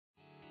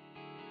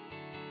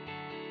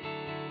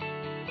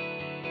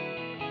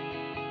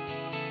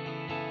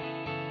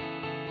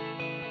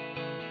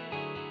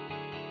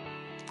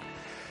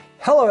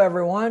Hello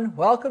everyone,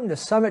 welcome to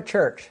Summit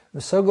Church. I'm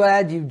so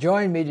glad you've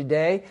joined me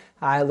today.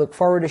 I look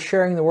forward to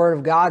sharing the Word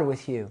of God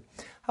with you.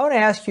 I want to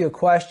ask you a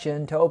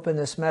question to open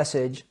this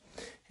message,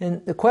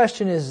 and the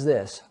question is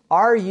this: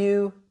 are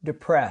you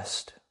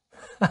depressed?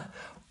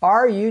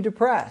 Are you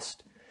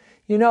depressed?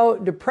 You know,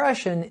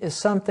 depression is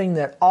something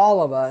that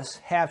all of us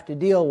have to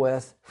deal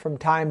with from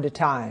time to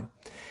time.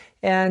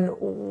 And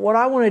what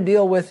I want to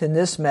deal with in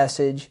this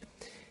message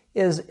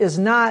is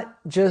not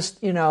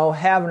just,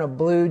 having a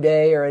blue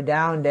day or a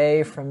down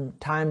day from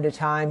time to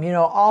time.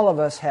 All of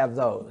us have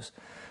those.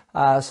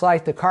 It's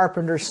like the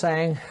Carpenters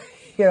sang,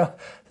 the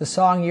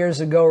song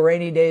years ago,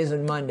 Rainy Days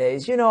and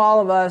Mondays.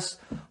 All of us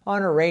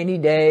on a rainy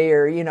day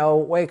or,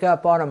 wake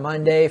up on a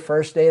Monday,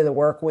 first day of the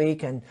work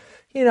week. And,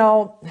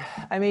 all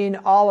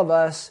of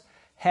us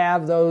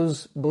have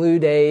those blue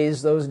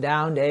days, those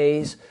down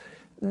days.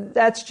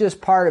 That's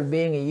just part of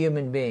being a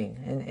human being,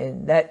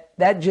 and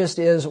that just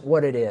is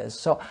what it is.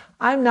 So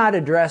I'm not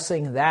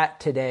addressing that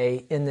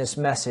today in this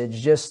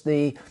message, just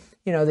the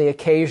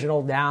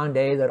occasional down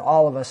day that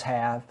all of us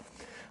have.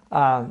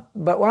 But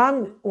what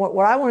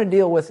I want to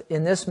deal with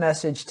in this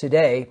message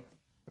today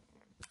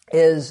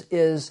is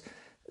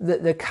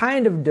the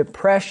kind of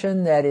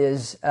depression that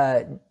is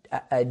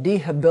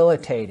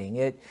debilitating.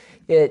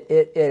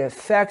 It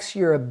affects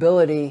your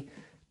ability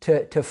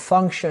to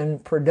function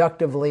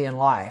productively in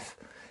life.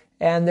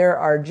 And there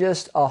are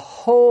just a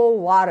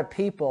whole lot of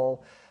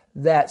people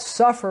that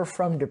suffer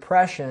from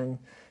depression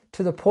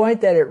to the point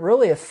that it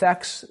really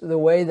affects the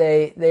way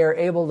they are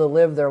able to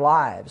live their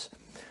lives.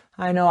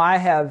 I know I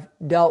have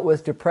dealt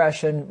with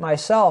depression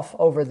myself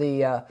over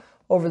the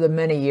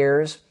many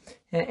years,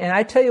 and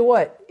I tell you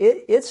what,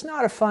 it's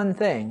not a fun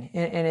thing,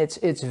 and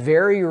it's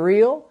very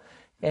real,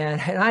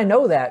 and I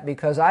know that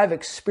because I've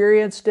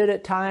experienced it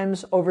at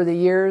times over the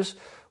years,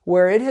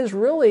 where it has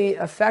really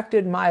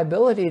affected my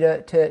ability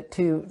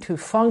to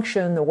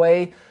function the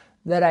way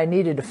that I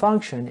needed to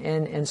function.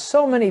 And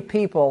so many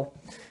people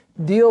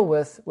deal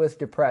with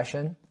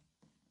depression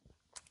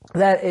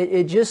that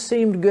it just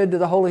seemed good to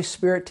the Holy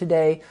Spirit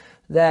today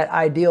that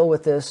I deal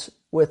with this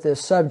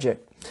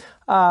subject.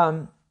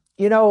 After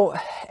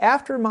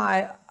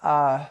my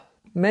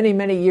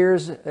many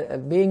years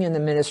of being in the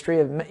ministry,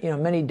 of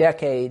many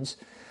decades,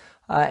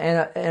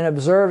 and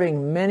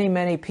observing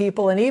many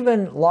people, and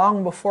even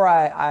long before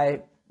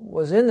I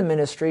was in the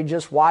ministry,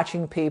 just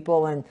watching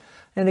people, and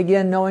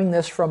again knowing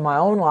this from my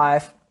own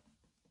life,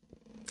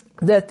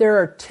 that there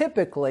are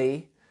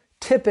typically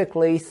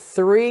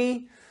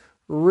three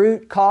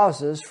root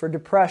causes for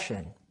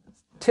depression.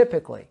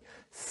 Typically,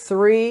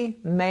 three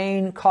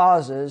main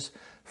causes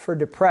for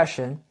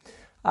depression.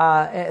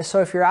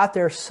 So if you're out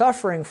there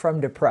suffering from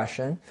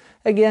depression,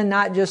 again,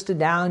 not just a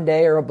down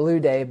day or a blue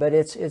day, but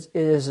it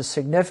is a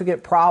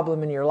significant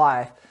problem in your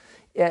life.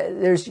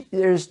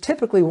 There's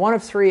typically one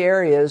of three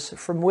areas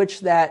from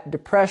which that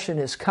depression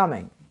is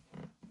coming.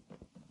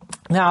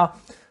 Now,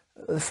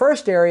 the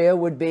first area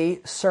would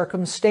be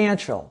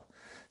circumstantial.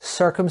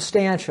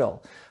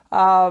 Circumstantial.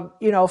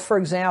 For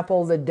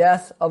example, the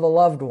death of a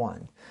loved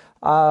one,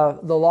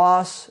 the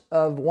loss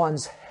of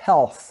one's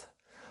health,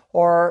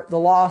 or the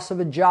loss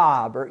of a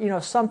job,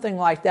 or something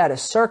like that, a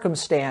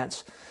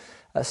circumstance.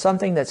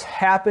 Something that's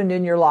happened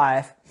in your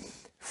life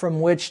from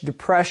which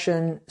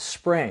depression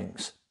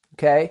springs.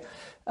 Okay,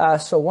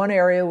 so one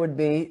area would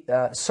be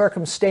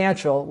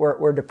circumstantial,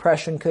 where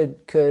depression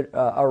could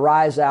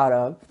arise out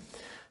of.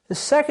 The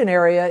second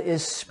area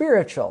is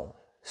spiritual,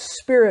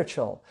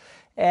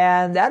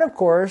 and that, of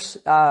course,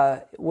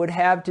 would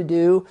have to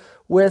do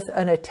with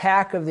an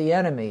attack of the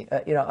enemy.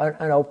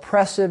 An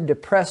oppressive,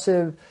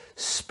 depressive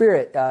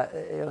spirit. Where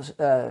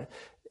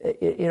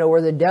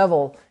the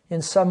devil,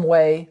 in some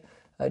way,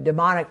 a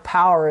demonic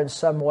power in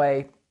some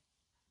way,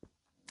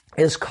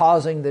 is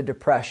causing the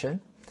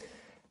depression.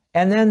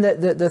 And then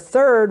the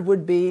third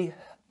would be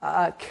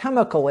a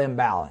chemical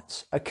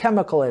imbalance.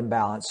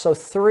 So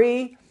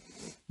three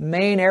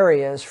main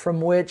areas from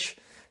which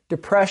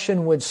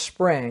depression would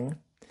spring.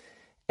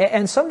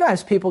 And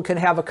sometimes people can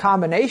have a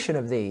combination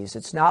of these.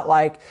 It's not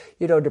like,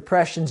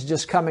 depression's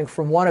just coming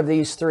from one of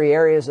these three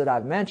areas that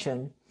I've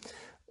mentioned,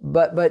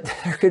 but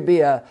there could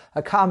be a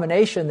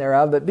combination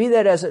thereof. But be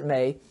that as it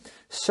may,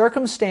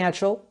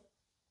 circumstantial,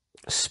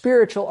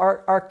 spiritual,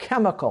 are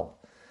chemical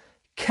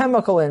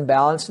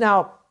imbalance.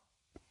 Now,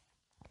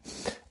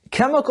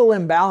 chemical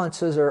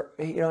imbalances are,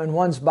 in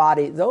one's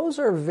body, those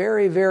are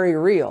very, very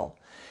real.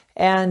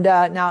 And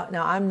now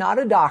I'm not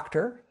a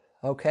doctor,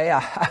 okay?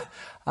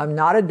 I'm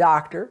not a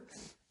doctor.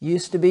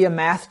 Used to be a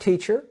math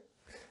teacher,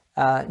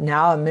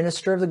 now a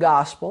minister of the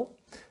gospel.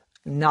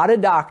 Not a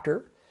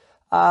doctor.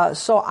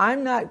 So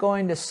I'm not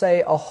going to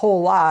say a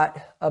whole lot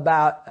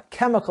about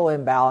chemical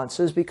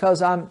imbalances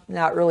because I'm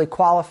not really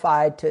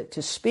qualified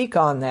to speak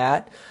on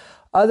that,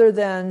 other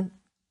than,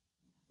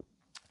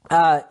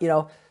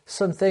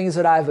 some things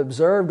that I've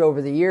observed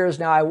over the years.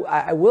 Now,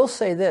 I will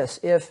say this: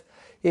 if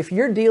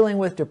you're dealing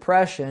with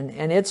depression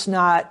and it's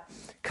not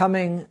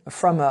coming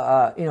from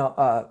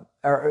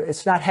or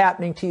it's not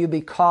happening to you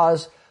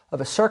because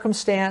of a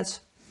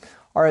circumstance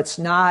or it's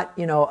not,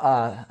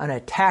 an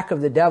attack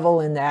of the devil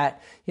in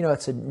that,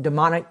 it's a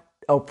demonic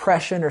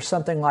oppression or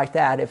something like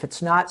that, if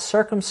it's not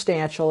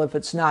circumstantial, if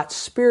it's not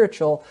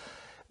spiritual,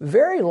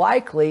 very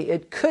likely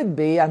it could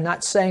be, I'm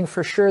not saying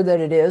for sure that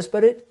it is,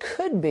 but it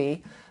could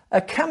be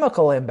a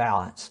chemical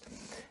imbalance.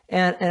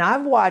 And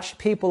I've watched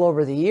people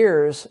over the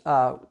years,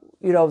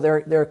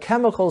 their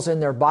chemicals in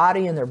their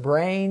body, in their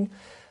brain,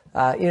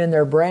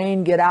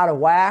 get out of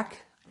whack.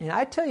 And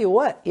I tell you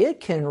what, it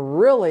can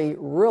really,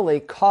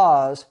 really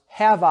cause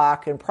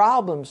havoc and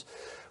problems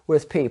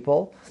with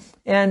people.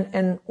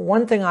 And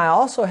one thing I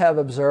also have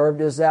observed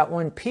is that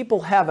when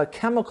people have a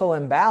chemical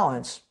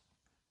imbalance,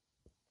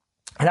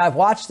 and I've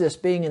watched this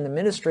being in the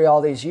ministry all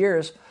these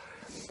years,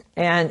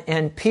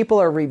 and people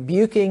are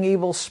rebuking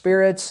evil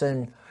spirits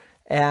and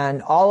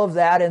all of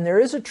that, and there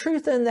is a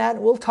truth in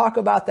that. We'll talk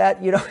about that,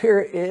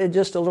 here in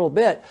just a little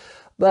bit.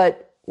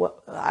 But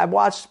I've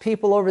watched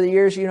people over the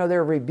years,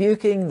 they're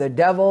rebuking the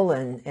devil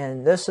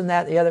and this and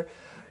that and the other.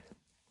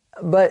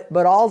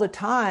 But all the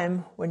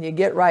time, when you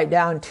get right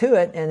down to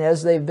it, and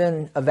as they've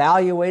been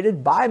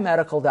evaluated by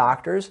medical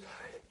doctors,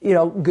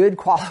 good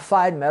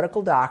qualified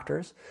medical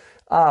doctors,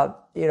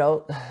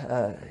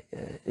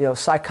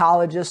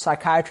 psychologists,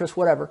 psychiatrists,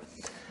 whatever,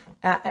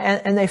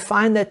 and they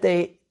find that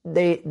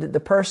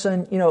the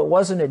person, it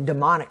wasn't a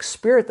demonic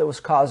spirit that was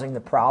causing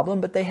the problem,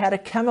 but they had a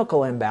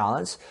chemical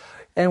imbalance.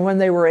 And when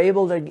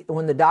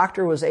the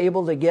doctor was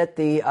able to get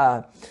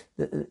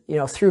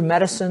through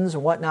medicines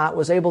and whatnot,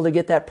 was able to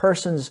get that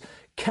person's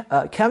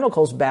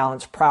chemicals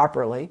balanced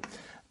properly,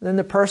 then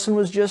the person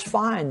was just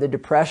fine. The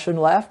depression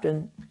left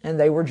and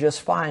they were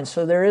just fine.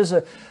 So there is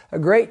a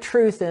great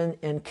truth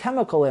in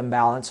chemical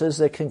imbalances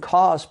that can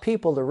cause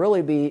people to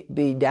really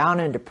be down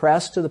and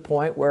depressed to the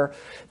point where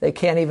they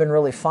can't even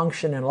really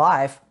function in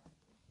life.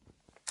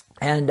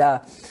 And,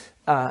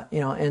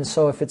 and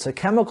so if it's a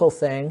chemical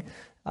thing,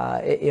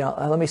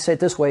 let me say it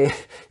this way: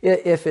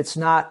 if it's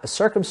not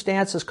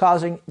circumstances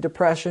causing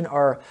depression,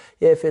 or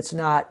if it's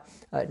not,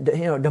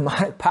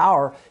 demonic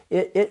power,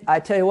 I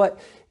tell you what,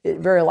 it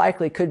very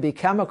likely could be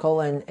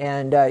chemical,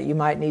 and you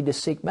might need to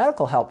seek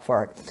medical help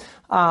for it.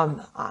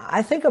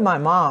 I think of my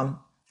mom.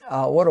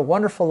 What a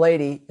wonderful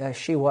lady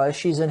she was.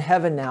 She's in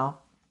heaven now.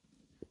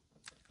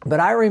 But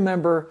I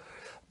remember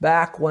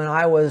back when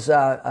I was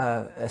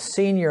a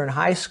senior in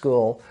high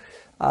school.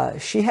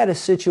 She had a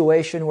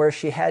situation where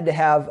she had to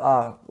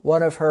have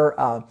one of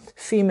her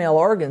female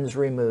organs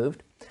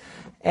removed,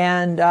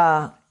 and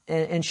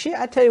she,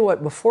 I tell you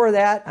what, before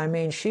that,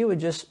 she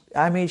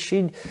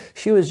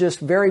was just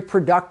very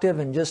productive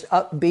and just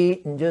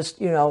upbeat and just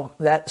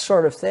that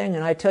sort of thing.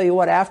 And I tell you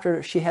what,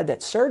 after she had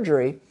that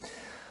surgery,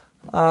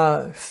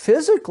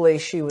 physically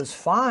she was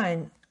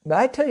fine, but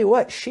I tell you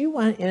what, she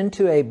went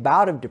into a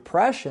bout of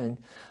depression.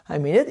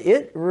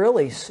 It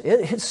really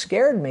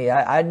scared me.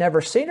 I'd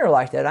never seen her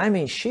like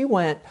that. She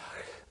went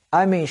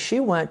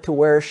to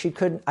where she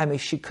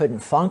couldn't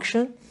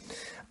function.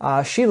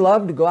 She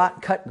loved to go out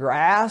and cut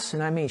grass,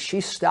 and she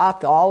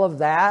stopped all of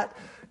that.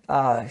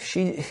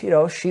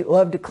 She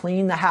loved to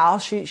clean the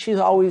house. She's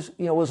always,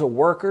 was a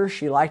worker.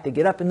 She liked to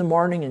get up in the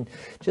morning and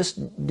just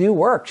do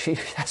work.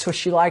 That's what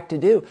she liked to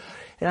do.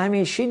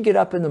 And she'd get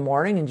up in the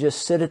morning and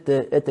just sit at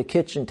the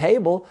kitchen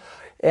table.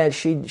 And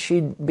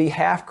she'd be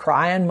half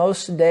crying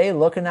most of the day,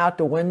 looking out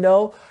the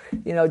window,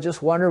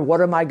 just wondering, what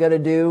am I going to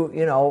do,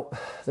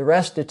 the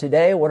rest of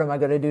today? What am I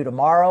going to do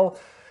tomorrow?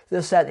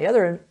 This, that, and the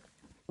other. And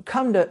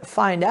come to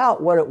find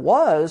out what it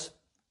was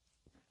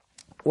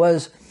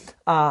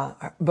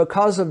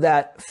because of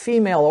that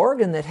female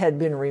organ that had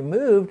been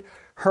removed,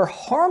 her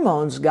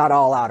hormones got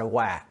all out of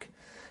whack.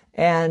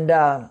 And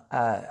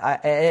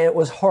it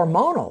was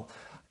hormonal.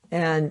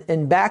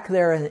 And back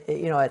there,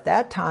 at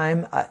that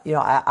time,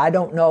 I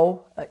don't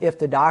know if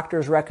the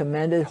doctors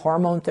recommended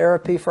hormone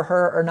therapy for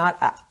her or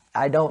not.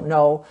 I don't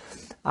know.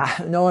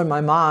 Knowing my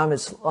mom,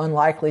 it's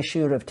unlikely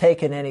she would have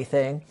taken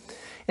anything.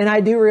 And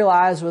I do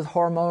realize with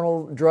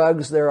hormonal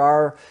drugs, there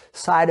are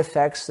side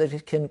effects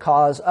that can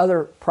cause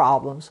other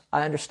problems.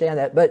 I understand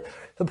that. But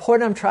the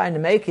point I'm trying to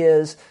make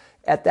is,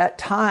 at that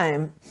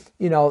time,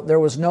 there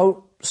was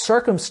no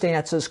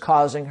circumstances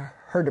causing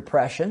her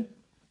depression.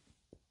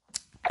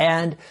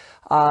 And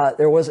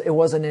it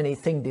wasn't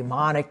anything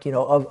demonic,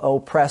 of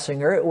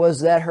oppressing her. It was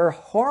that her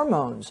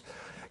hormones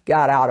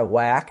got out of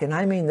whack. And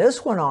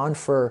this went on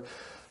for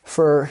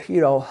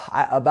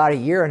about a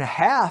year and a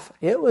half.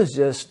 It was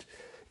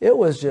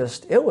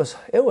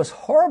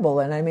horrible.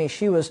 And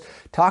she was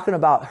talking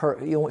about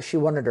her, she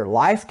wanted her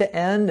life to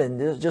end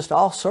and just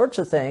all sorts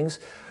of things.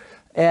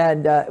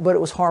 And, but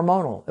it was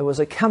hormonal. It was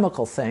a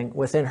chemical thing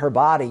within her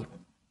body.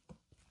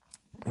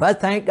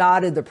 But thank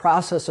God, in the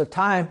process of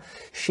time,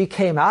 she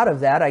came out of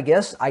that. I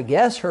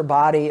guess her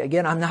body,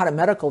 again, I'm not a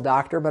medical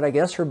doctor, but I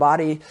guess her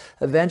body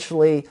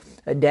eventually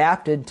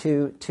adapted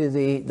to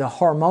the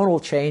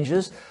hormonal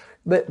changes.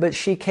 But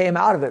she came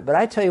out of it. But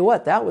I tell you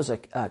what, that was a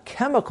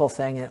chemical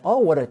thing. And oh,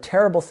 what a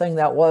terrible thing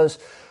that was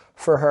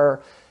for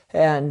her.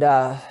 And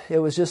it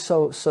was just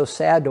so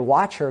sad to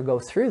watch her go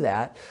through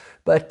that.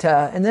 But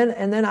and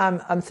then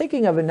I'm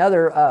thinking of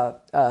another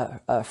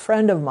a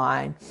friend of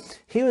mine.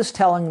 He was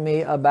telling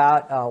me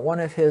about one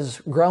of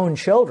his grown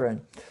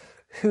children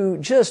who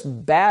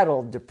just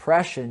battled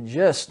depression,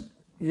 just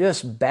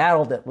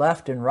battled it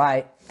left and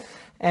right.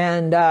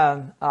 And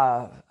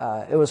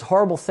it was a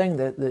horrible thing.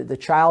 The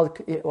child,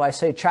 well, I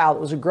say child,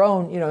 it was a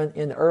grown,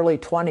 in the early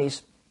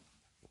 20s,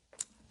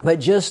 but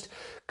just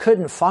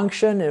couldn't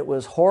function. It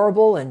was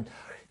horrible. And,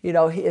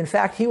 in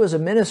fact, he was a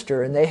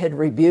minister, and they had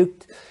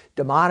rebuked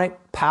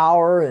demonic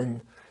power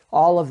and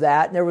all of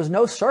that. And there was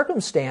no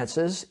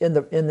circumstances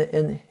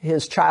in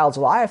his child's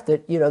life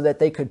that, that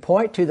they could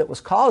point to that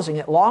was causing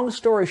it. Long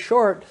story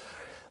short,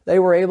 they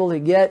were able to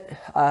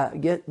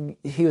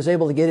he was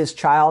able to get his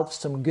child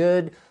some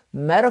good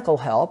medical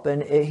help.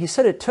 And he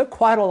said it took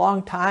quite a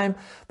long time,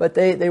 but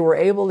they were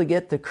able to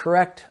get the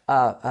correct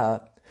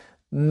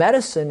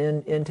medicine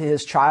into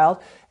his child.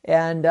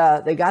 And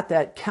they got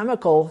that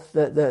chemical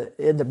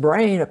in the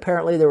brain.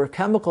 Apparently, there were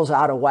chemicals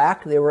out of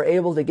whack. They were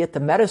able to get the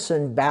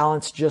medicine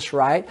balanced just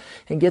right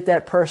and get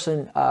that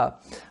person,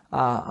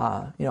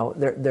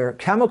 their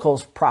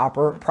chemicals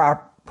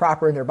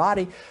proper in their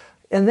body.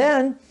 And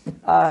then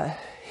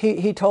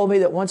he told me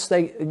that once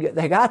they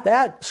got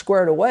that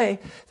squared away,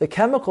 the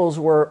chemicals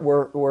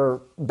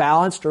were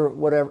balanced, or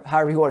whatever,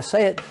 however you want to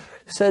say it.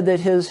 Said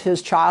that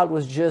his child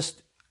was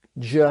just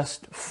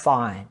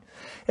fine.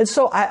 And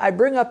so I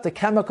bring up the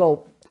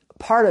chemical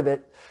part of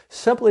it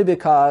simply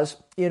because,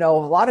 a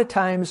lot of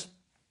times,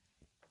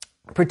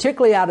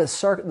 particularly out of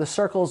the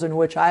circles in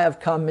which I have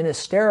come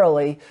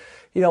ministerially,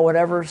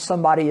 whenever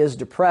somebody is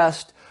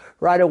depressed,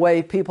 right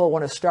away people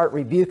want to start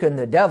rebuking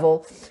the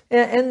devil.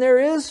 And there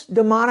is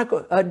demonic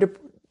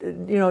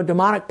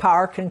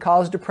power can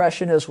cause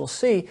depression, as we'll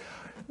see.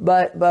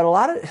 But a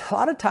lot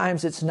of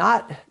times it's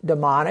not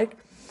demonic.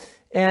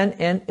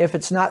 And if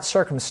it's not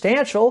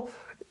circumstantial,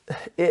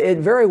 it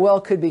very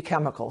well could be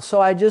chemical. So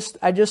I just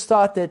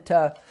thought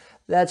that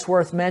that's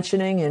worth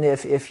mentioning. And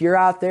if you're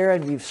out there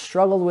and you've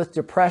struggled with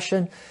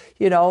depression,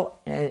 and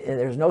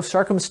there's no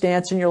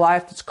circumstance in your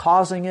life that's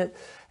causing it,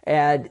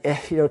 and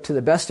to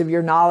the best of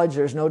your knowledge,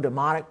 there's no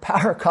demonic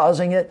power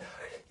causing it,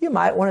 you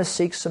might want to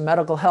seek some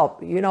medical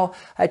help.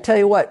 I tell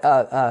you what,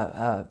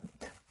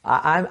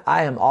 I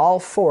am all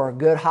for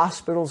good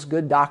hospitals,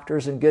 good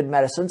doctors, and good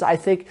medicines. I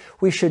think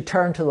we should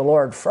turn to the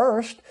Lord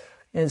first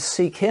and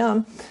seek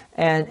Him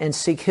and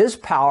seek His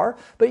power.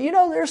 But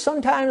there's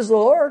sometimes the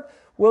Lord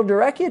will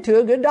direct you to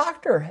a good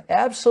doctor.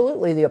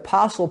 Absolutely. The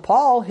Apostle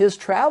Paul, his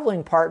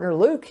traveling partner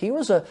Luke, he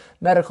was a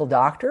medical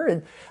doctor.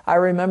 And I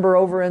remember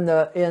over in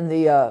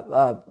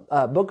the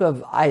book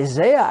of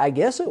Isaiah, I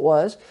guess it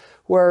was,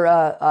 where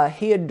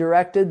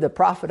the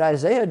prophet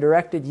Isaiah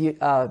directed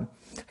I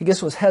guess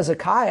it was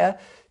Hezekiah,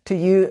 to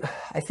use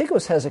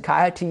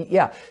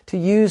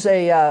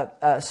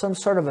some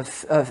sort of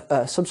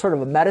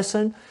a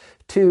medicine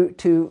to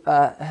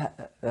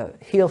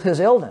heal his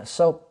illness.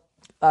 So,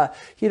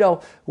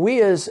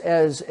 we as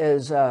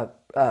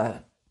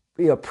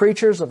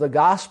preachers of the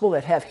gospel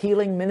that have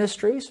healing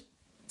ministries,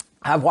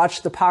 I've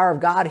watched the power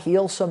of God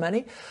heal so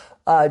many,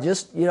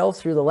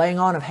 through the laying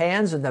on of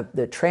hands and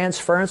the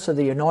transference of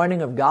the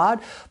anointing of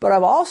God. But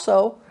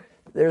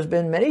there's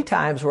been many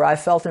times where I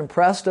felt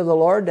impressed of the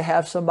Lord to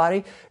have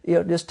somebody,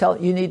 just tell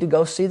you need to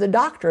go see the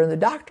doctor, and the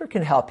doctor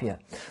can help you.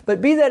 But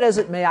be that as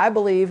it may, I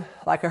believe,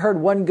 like I heard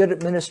one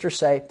good minister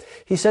say,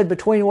 he said,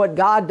 between what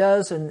God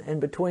does and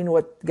between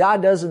what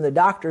God does and the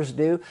doctors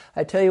do,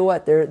 I tell you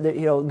what,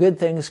 good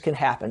things can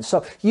happen.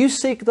 So you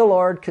seek the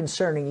Lord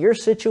concerning your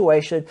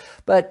situation.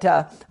 But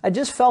I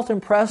just felt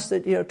impressed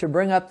that, to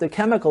bring up the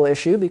chemical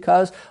issue,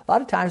 because a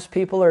lot of times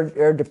people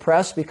are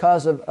depressed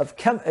because of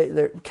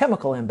their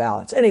chemical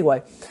imbalance.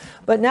 Anyway,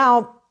 but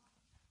now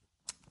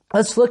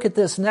let's look at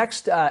this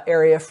next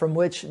area from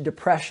which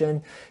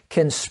depression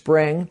can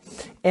spring,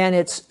 and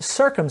it's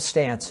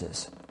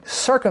circumstances.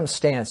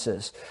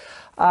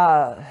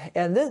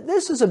 And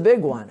this is a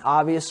big one,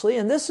 obviously,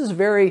 and this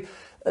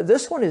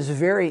one is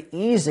very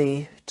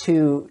easy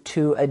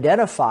to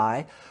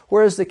identify,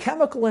 whereas the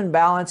chemical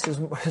imbalance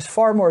is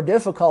far more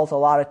difficult a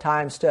lot of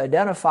times to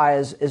identify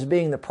as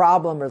being the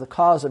problem or the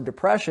cause of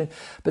depression.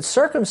 But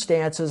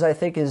circumstances, I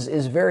think,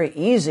 is very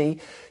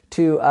easy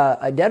to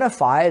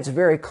identify. It's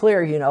very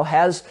clear,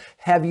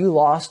 have you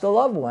lost a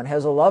loved one?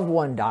 Has a loved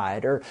one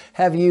died? Or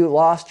have you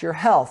lost your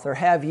health? Or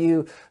have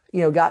you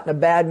gotten a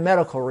bad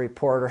medical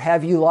report? Or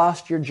have you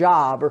lost your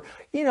job? Or,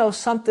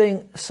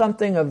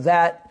 something of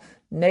that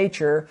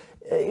nature.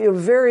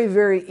 Very,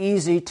 very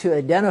easy to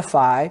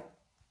identify.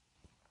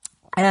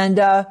 And,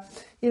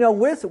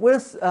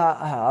 with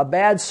a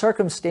bad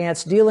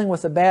circumstance, dealing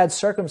with a bad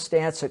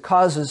circumstance that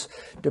causes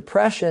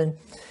depression,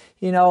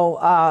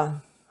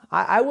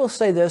 I will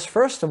say this,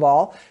 first of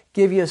all,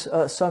 give you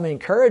some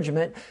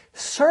encouragement.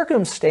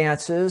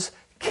 Circumstances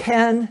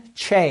can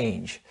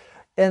change.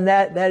 And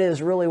that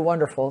is really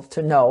wonderful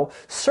to know.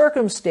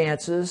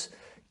 Circumstances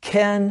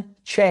can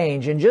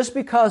change. And just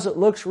because it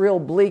looks real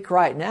bleak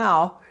right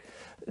now,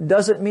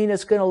 doesn't mean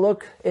it's going to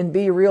look and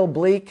be real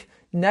bleak,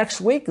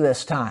 next week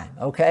this time,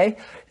 okay?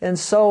 And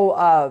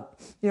so,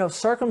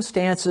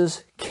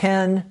 circumstances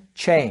can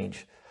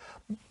change.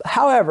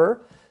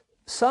 However,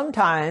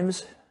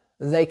 sometimes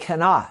they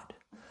cannot.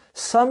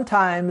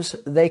 Sometimes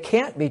they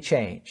can't be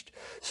changed.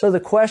 So the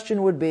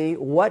question would be,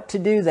 what to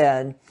do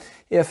then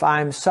if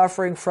I'm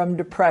suffering from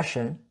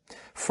depression,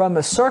 from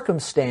a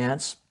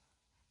circumstance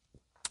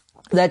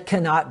that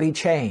cannot be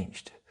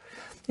changed?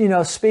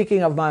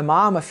 Speaking of my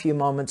mom a few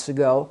moments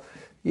ago,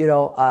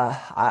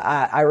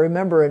 I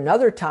remember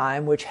another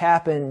time which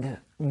happened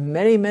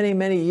many, many,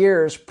 many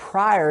years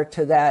prior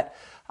to that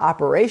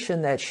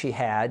operation that she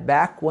had,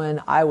 back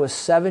when I was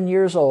 7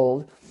 years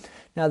old.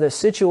 Now, the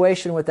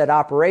situation with that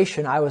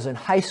operation, I was in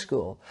high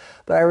school,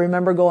 but I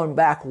remember going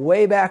back,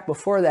 way back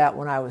before that,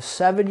 when I was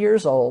 7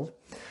 years old.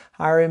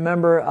 I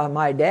remember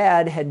my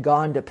dad had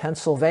gone to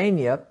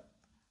Pennsylvania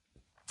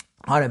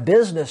on a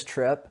business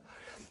trip,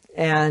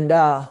 and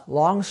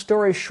long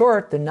story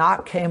short, the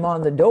knock came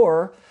on the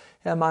door,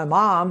 and my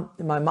mom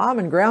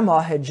and grandma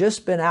had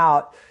just been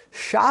out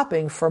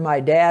shopping for my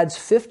dad's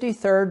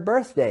 53rd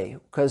birthday,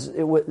 because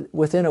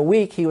within a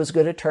week he was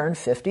going to turn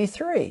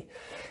 53.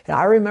 And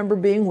I remember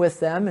being with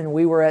them, and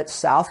we were at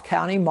South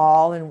County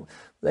Mall, and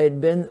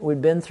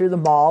we'd been through the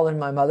mall, and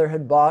my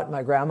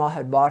grandma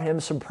had bought him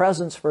some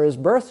presents for his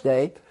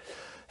birthday.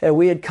 And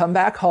we had come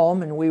back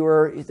home, and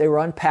they were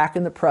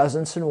unpacking the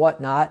presents and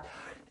whatnot.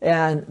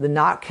 And the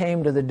knock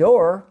came to the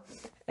door,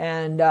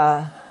 and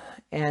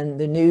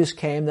the news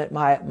came that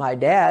my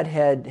dad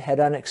had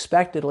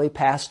unexpectedly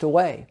passed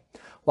away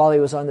while he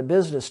was on the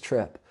business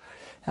trip.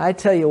 And I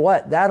tell you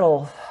what,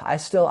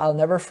 I'll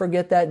never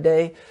forget that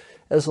day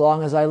as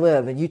long as I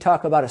live. And you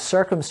talk about a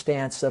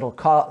circumstance that'll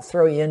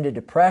throw you into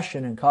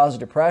depression and cause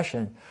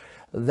depression,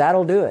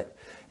 that'll do it.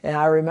 And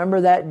I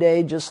remember that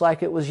day just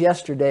like it was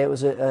yesterday. It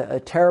was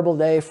a terrible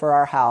day for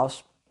our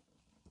house.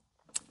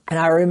 And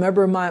I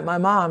remember my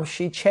mom,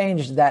 she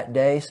changed that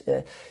day.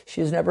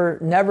 She's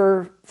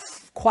never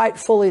quite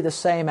fully the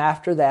same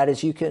after that,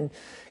 as you can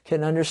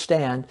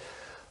understand.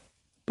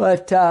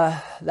 But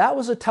that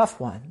was a tough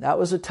one. That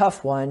was a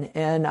tough one.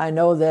 And I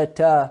know that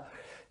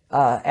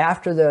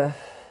after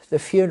the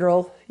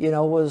funeral,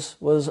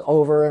 was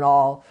over and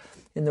all,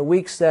 in the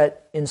weeks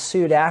that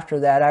ensued after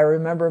that, I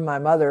remember my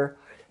mother,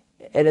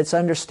 and it's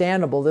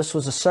understandable, this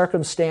was a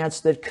circumstance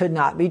that could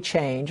not be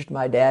changed.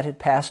 My dad had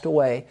passed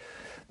away,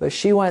 but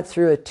she went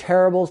through a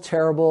terrible,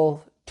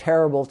 terrible,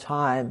 terrible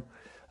time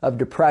of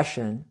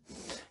depression.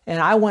 And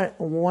I went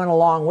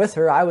along with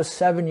her. I was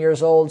 7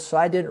 years old, so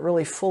I didn't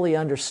really fully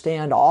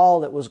understand all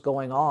that was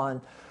going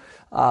on,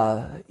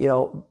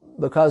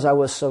 because I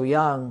was so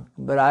young.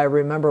 But I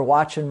remember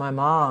watching my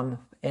mom,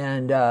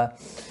 and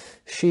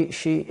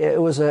it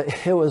was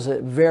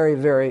a very,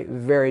 very,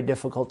 very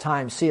difficult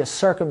time. See, a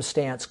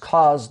circumstance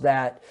caused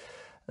that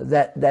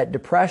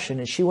depression,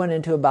 and she went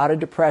into a bout of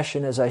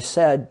depression, as I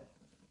said.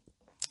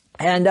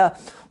 And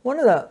one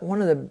of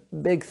the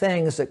big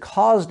things that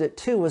caused it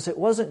too was it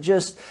wasn't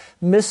just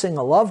missing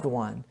a loved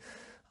one.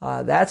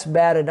 That's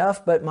bad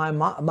enough, but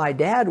my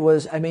dad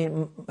was,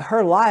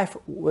 her life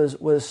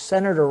was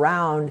centered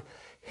around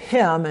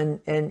him,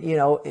 and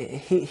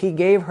he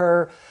gave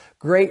her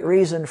great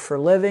reason for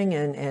living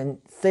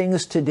and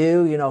things to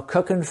do,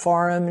 cooking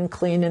for him and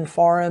cleaning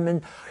for him,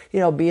 and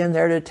being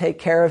there to take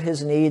care of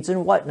his needs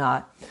and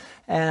whatnot.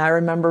 And I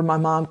remember my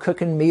mom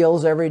cooking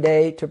meals every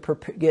day to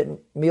get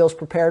meals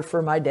prepared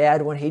for my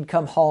dad when he'd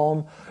come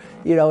home,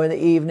 in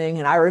the evening.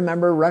 And I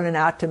remember running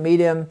out to meet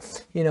him,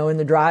 in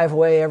the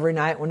driveway every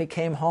night when he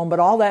came home.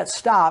 But all that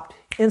stopped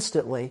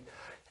instantly.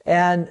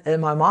 And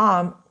my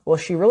mom, well,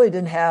 she really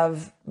didn't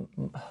have,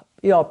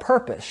 a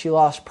purpose. She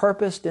lost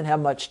purpose, didn't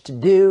have much to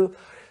do,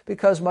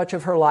 because much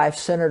of her life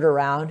centered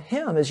around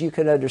him, as you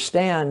could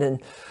understand. And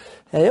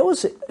it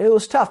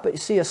was tough, but you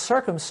see, a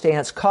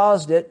circumstance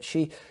caused it.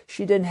 She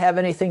didn't have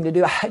anything to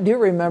do. I do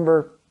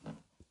remember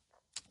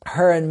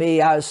her and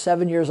me. I was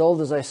 7 years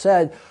old, as I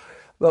said,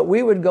 but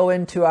we would go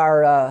into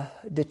our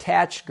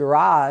detached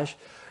garage,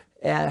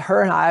 and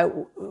her and I,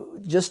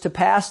 just to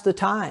pass the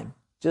time,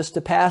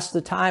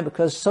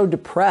 because so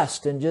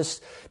depressed and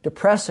just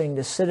depressing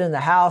to sit in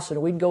the house.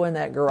 And we'd go in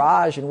that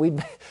garage,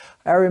 and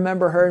I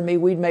remember her and me,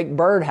 we'd make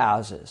bird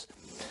houses.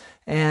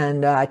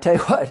 And I tell you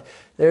what,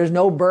 there's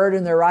no bird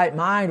in their right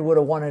mind would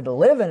have wanted to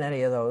live in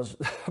any of those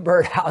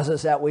bird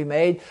houses that we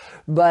made.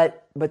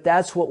 But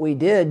that's what we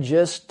did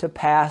just to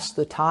pass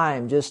the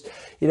time. Just,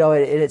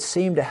 it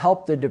seemed to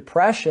help the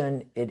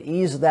depression. It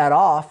eased that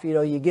off.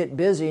 You get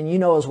busy,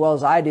 and as well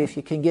as I do, if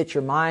you can get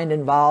your mind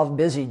involved,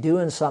 busy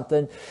doing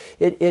something,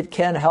 it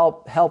can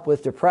help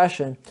with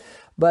depression.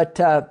 But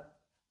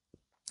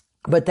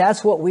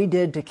that's what we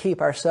did to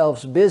keep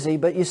ourselves busy.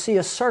 But you see,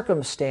 a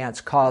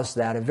circumstance caused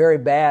that, a very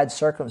bad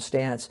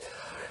circumstance.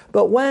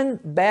 But when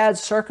bad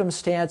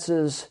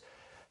circumstances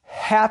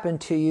happen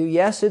to you,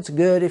 yes, it's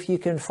good if you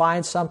can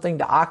find something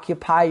to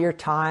occupy your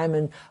time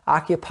and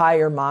occupy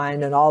your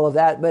mind and all of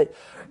that.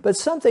 But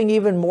something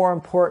even more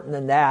important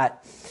than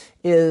that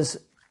is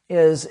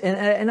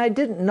and I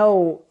didn't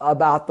know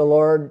about the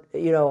Lord.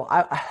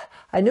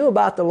 I knew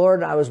about the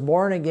Lord, and I was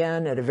born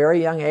again at a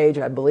very young age.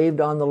 I believed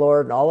on the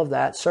Lord and all of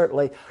that,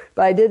 certainly.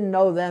 But I didn't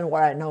know then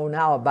what I know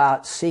now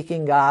about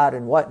seeking God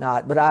and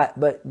whatnot.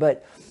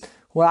 But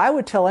what I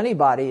would tell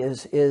anybody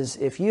is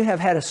if you have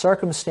had a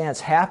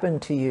circumstance happen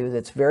to you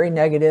that's very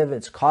negative,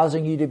 it's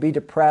causing you to be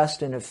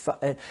depressed and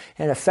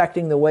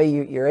affecting the way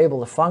you're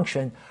able to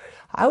function,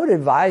 I would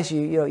advise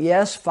you,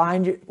 yes,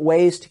 find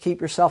ways to keep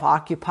yourself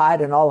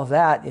occupied and all of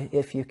that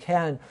if you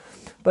can.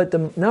 But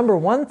the number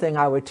one thing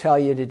I would tell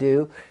you to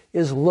do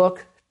is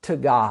look to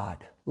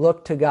God.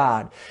 Look to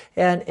God.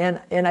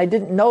 And I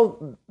didn't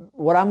know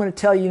what I'm going to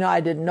tell you now. I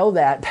didn't know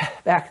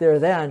that back there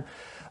then.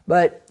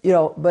 But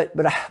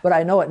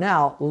I know it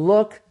now.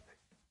 Look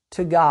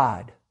to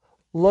God.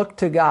 Look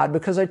to God.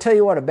 Because I tell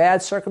you what, a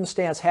bad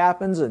circumstance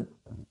happens and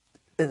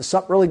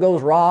something really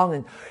goes wrong,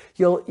 and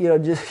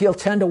you'll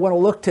tend to want to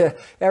look to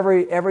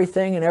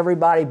everything and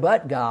everybody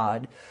but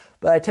God.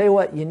 But I tell you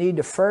what, you need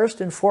to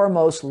first and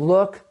foremost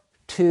look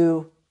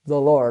to the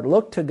Lord.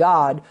 Look to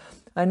God.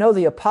 I know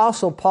the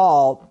Apostle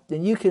Paul,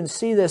 and you can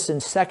see this in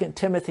 2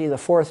 Timothy, the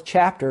 4th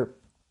chapter.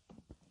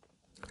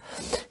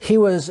 He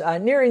was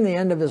nearing the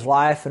end of his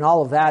life and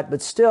all of that,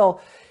 but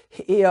still,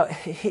 he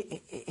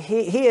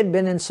had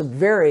been in some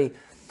very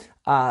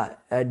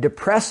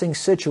depressing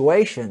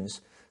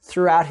situations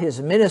throughout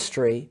his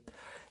ministry.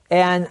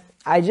 And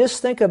I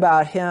just think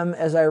about him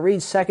as I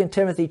read 2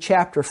 Timothy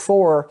chapter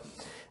 4.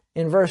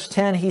 In verse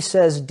 10, he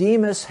says,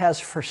 Demas has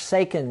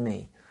forsaken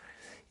me.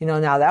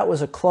 Now that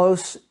was a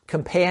close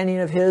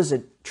companion of his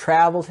that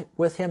traveled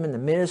with him in the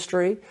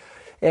ministry.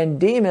 And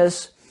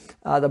Demas,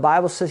 the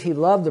Bible says he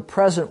loved the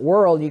present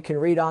world. You can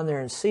read on there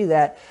and see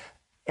that.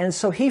 And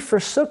so he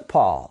forsook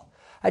Paul.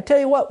 I tell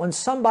you what, when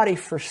somebody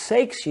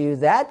forsakes you,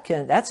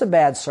 that's a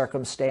bad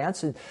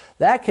circumstance, and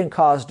that can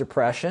cause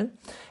depression.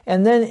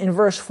 And then in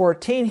verse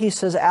 14, he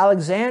says,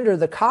 Alexander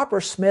the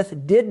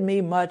coppersmith did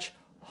me much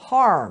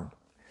harm.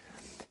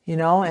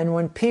 And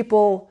when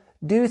people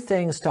do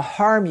things to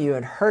harm you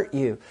and hurt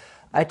you,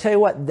 I tell you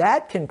what,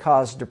 that can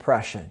cause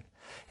depression.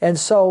 And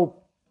so,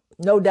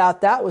 no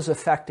doubt that was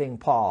affecting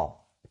Paul.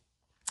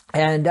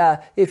 And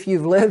if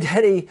you've lived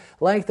any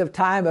length of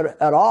time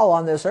at all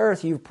on this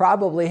earth, you've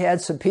probably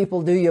had some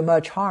people do you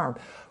much harm.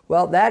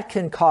 Well, that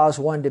can cause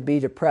one to be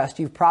depressed.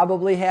 You've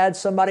probably had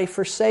somebody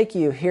forsake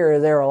you here or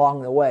there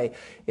along the way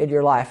in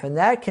your life, and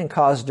that can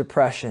cause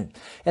depression.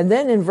 And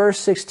then in verse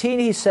 16,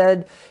 he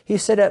said,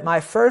 at my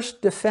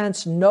first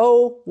defense,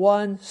 no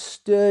one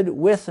stood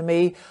with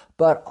me,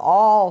 but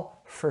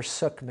all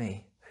forsook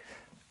me.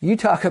 You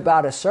talk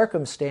about a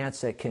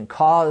circumstance that can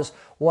cause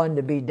one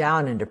to be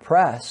down and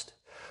depressed.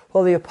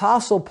 Well, the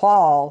Apostle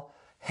Paul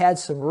had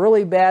some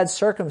really bad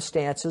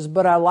circumstances,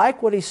 but I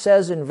like what he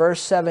says in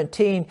verse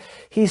 17.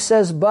 He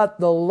says, but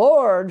the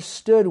Lord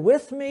stood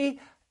with me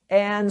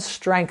and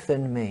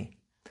strengthened me.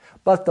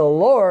 But the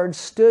Lord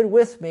stood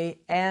with me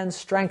and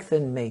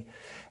strengthened me.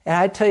 And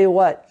I tell you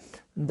what,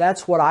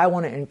 that's what I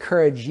want to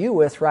encourage you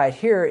with right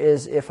here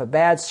is if a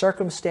bad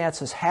circumstance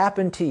has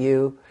happened to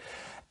you,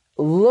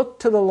 look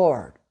to the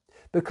Lord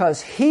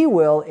because He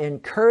will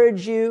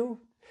encourage you.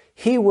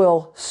 He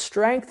will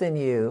strengthen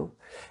you.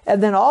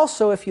 And then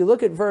also, if you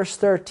look at verse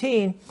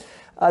 13,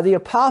 the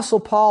Apostle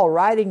Paul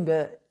writing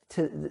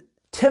to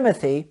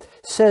Timothy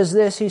says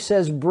this. He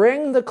says,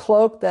 bring the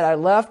cloak that I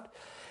left.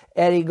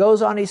 And he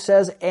goes on, he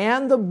says,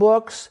 and the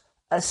books,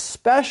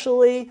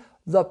 especially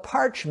the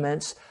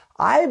parchments.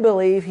 I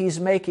believe he's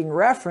making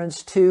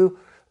reference to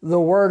the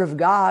Word of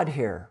God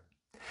here.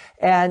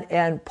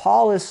 And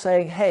Paul is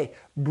saying, hey,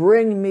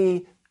 bring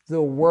me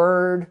the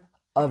Word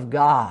of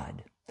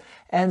God.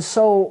 And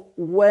so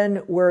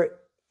when we're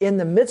in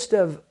the midst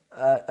of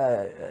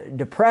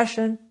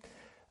depression,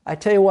 I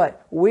tell you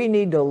what, we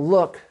need to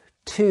look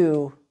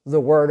to the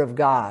Word of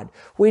God.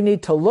 We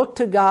need to look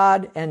to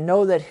God and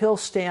know that He'll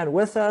stand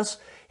with us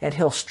and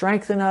He'll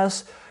strengthen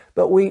us.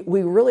 But we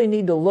really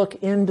need to look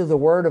into the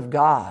Word of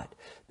God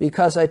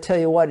because I tell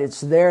you what,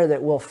 it's there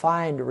that we'll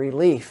find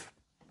relief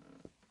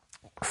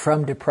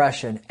from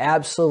depression.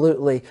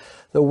 Absolutely.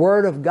 The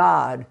Word of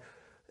God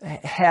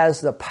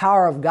has the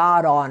power of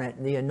God on it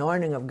and the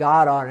anointing of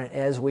God on it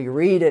as we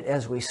read it,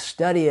 as we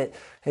study it.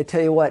 I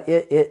tell you what,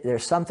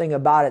 there's something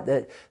about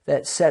it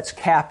that sets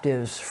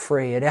captives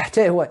free. And I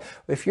tell you what,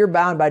 if you're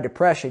bound by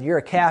depression, you're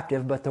a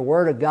captive, but the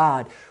Word of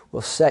God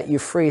will set you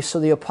free. So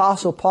the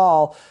Apostle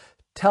Paul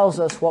tells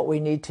us what we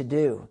need to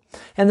do.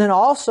 And then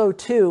also,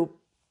 too,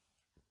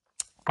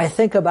 I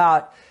think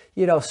about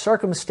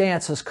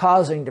circumstances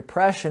causing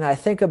depression. I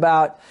think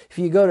about, if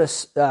you go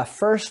to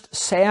 1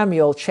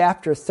 Samuel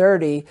chapter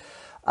 30,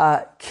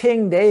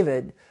 King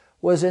David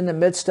was in the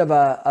midst of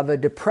a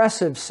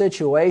depressive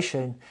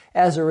situation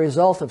as a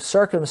result of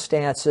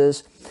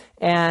circumstances.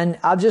 And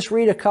I'll just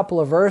read a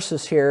couple of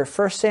verses here.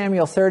 1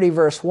 Samuel 30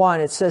 verse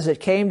 1, it says, it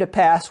came to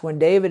pass when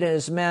David and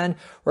his men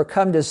were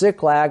come to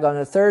Ziklag on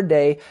the third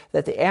day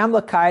that the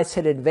Amalekites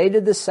had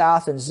invaded the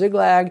south and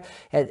Ziklag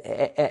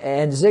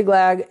and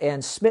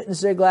smitten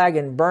Ziklag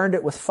and burned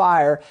it with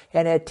fire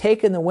and had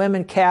taken the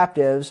women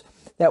captives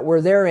that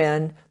were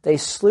therein. They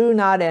slew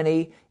not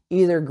any,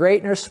 either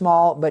great nor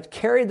small, but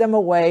carried them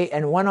away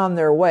and went on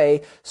their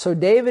way. So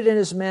David and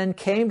his men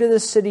came to the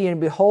city, and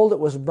behold, it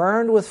was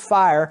burned with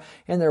fire,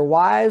 and their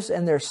wives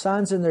and their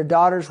sons and their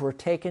daughters were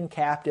taken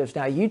captives.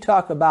 Now, you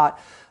talk about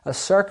a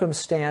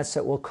circumstance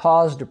that will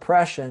cause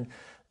depression.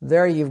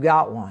 There you've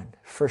got one,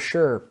 for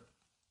sure.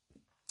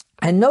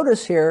 And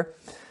notice here,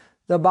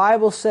 the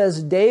Bible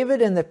says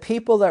David and the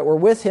people that were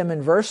with him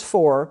in verse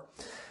 4,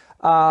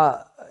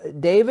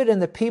 David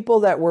and the people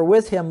that were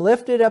with him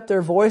lifted up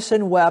their voice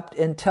and wept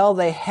until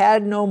they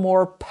had no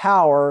more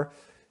power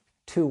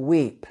to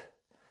weep.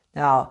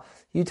 Now,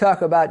 you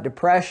talk about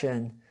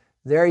depression.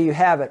 There you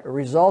have it, a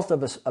result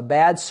of a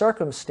bad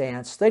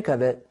circumstance. Think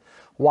of it.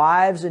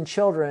 Wives and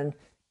children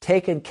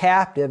taken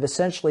captive,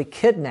 essentially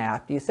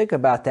kidnapped. You think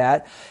about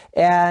that.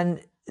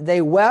 And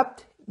they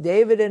wept.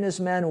 David and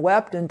his men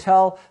wept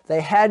until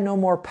they had no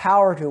more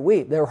power to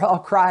weep. They were all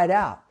cried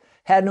out.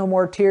 Had no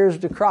more tears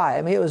to cry.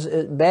 I mean, it was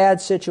a bad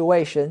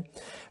situation.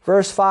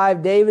 Verse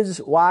 5, David's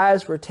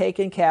wives were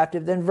taken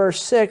captive. Then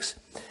verse 6,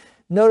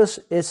 notice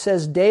it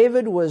says,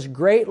 David was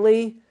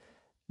greatly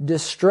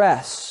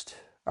distressed,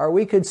 or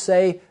we could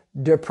say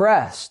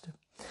depressed.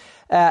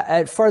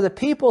 For the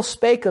people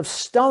spake of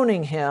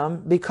stoning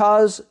him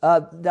because,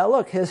 now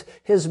look,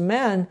 his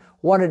men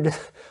wanted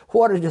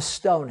to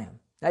stone him.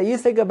 Now you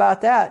think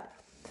about that.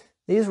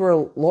 These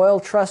were loyal,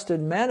 trusted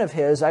men of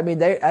his. I mean,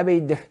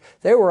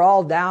 they were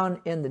all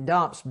down in the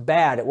dumps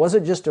bad. It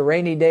wasn't just a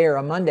rainy day or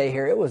a Monday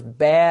here. It was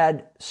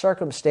bad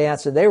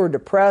circumstance, and they were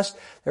depressed.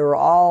 They were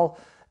all,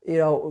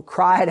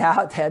 cried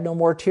out. They had no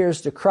more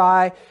tears to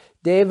cry.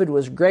 David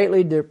was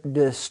greatly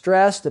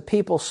distressed. The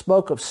people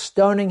spoke of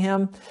stoning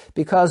him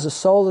because the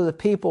soul of the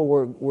people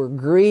were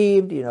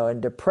grieved,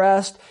 and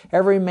depressed.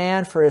 Every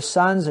man for his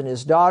sons and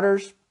his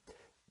daughters.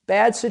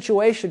 Bad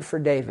situation for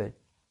David.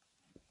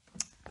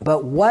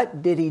 But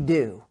what did he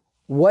do?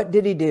 What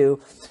did he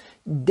do?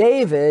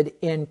 David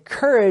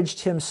encouraged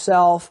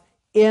himself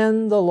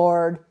in the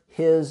Lord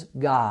his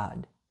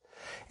God.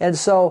 And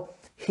so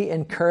he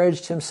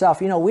encouraged himself.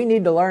 We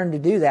need to learn to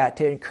do that,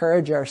 to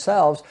encourage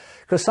ourselves,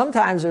 because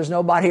sometimes there's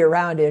nobody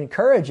around to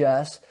encourage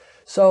us.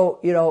 So,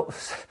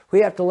 we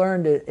have to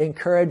learn to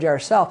encourage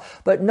ourselves.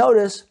 But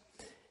notice,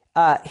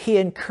 he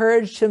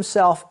encouraged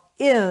himself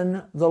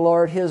in the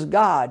Lord his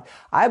God.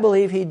 I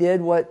believe he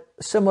did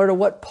similar to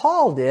what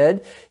Paul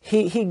did.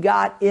 He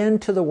got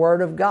into the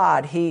Word of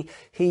God. He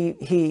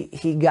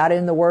got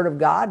in the Word of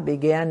God,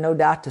 began no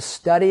doubt to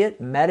study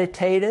it,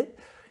 meditate it,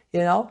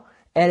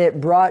 and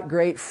it brought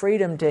great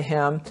freedom to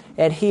him.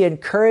 And he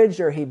encouraged,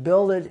 or he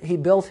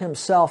built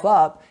himself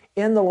up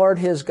in the Lord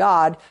his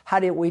God. How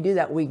did we do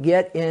that? We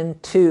get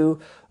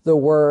into the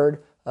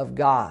Word of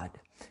God.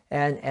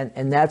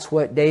 And that's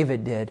what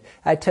David did.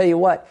 I tell you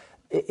what,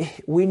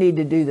 we need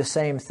to do the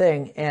same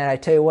thing. And I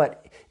tell you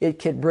what, it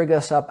could bring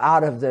us up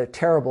out of the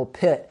terrible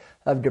pit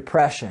of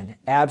depression.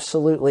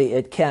 Absolutely,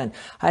 it can.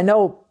 I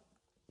know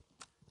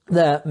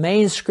the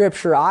main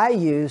scripture I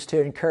use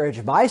to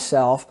encourage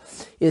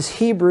myself is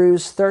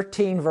Hebrews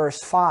 13,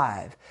 verse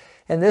 5.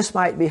 And this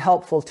might be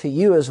helpful to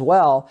you as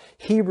well.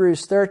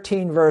 Hebrews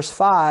 13, verse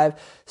 5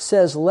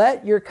 says,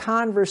 Let your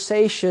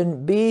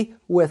conversation be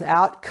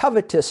without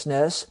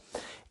covetousness,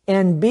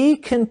 and be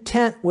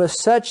content with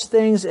such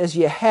things as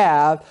you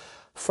have,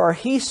 for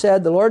he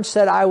said, the Lord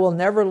said, I will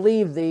never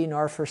leave thee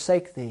nor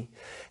forsake thee.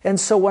 And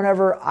so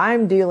whenever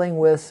I'm dealing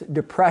with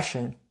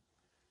depression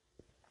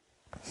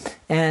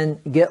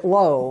and get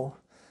low,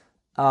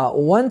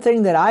 one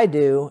thing that I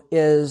do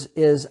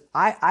is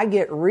I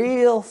get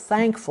real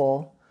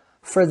thankful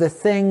for the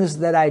things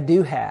that I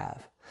do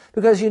have.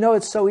 Because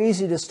it's so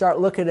easy to start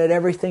looking at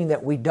everything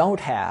that we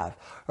don't have,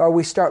 or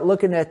we start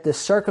looking at the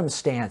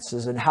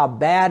circumstances and how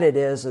bad it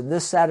is and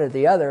this, that, or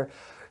the other.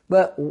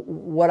 But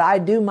what I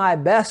do my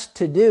best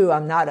to do,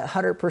 I'm not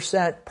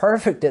 100%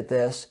 perfect at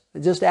this.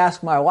 Just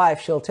ask my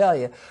wife, she'll tell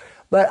you.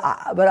 But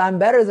I'm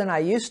better than I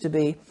used to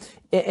be.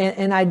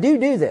 And I do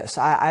this.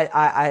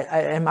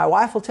 And my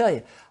wife will tell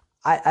you.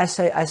 I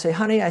say,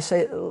 honey,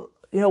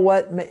 you know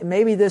what?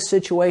 Maybe this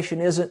situation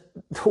isn't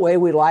the way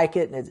we like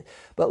it.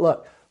 But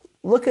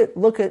look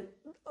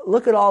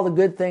at all the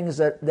good things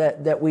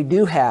that we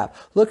do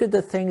have. Look at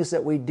the things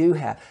that we do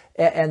have,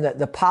 and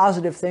the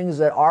positive things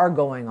that are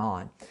going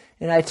on.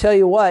 And I tell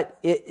you what,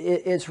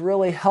 it's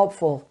really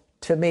helpful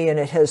to me, and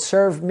it has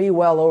served me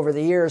well over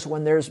the years.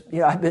 When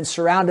I've been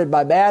surrounded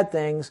by bad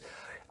things,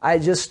 I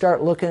just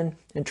start looking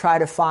and try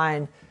to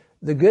find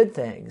the good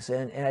things.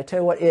 And I tell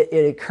you what, it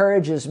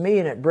encourages me,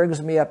 and it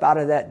brings me up out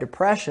of that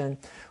depression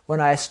when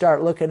I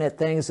start looking at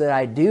things that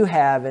I do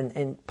have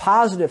and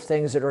positive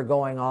things that are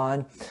going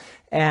on.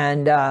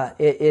 And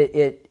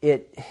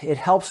it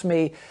helps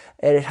me,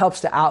 and it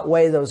helps to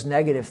outweigh those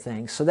negative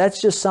things. So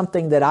that's just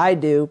something that I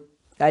do.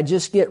 I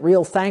just get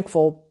real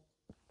thankful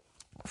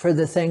for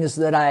the things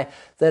that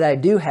I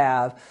do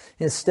have,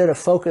 instead of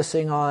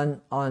focusing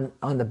on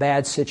the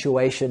bad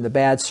situation, the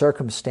bad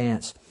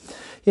circumstance.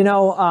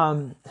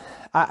 I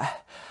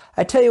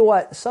tell you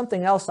what,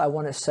 something else I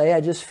want to say.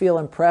 I just feel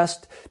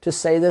impressed to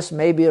say this.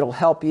 Maybe it'll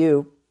help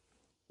you.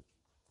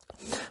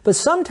 But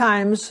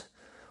sometimes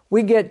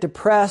we get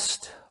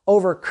depressed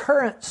over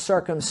current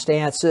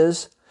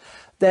circumstances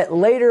that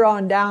later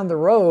on down the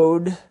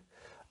road,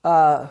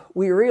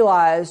 we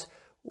realize,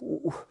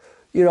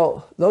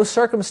 those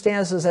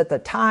circumstances at the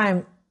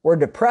time were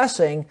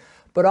depressing,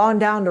 but on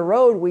down the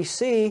road we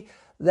see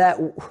that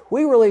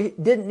we really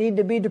didn't need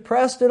to be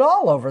depressed at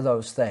all over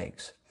those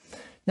things.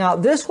 Now,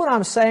 this, what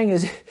I'm saying,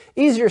 is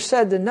easier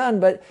said than done,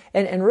 but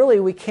and really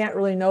we can't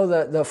really know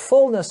the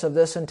fullness of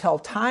this until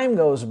time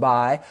goes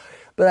by.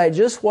 But I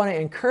just want to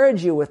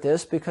encourage you with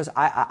this, because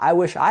I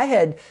wish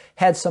I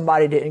had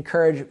somebody to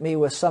encourage me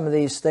with some of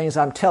these things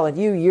I'm telling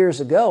you years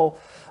ago.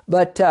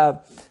 But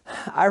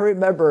I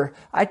remember,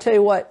 I tell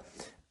you what,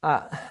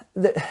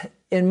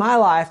 in my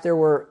life there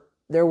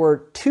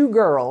were two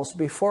girls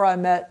before I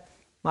met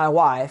my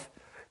wife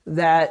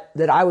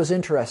that I was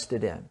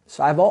interested in.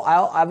 So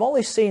I've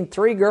only seen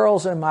three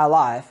girls in my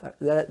life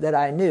that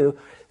I knew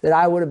that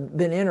I would have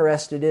been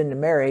interested in to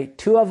marry.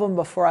 Two of them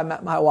before I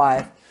met my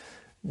wife.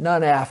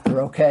 None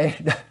after, okay?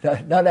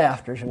 None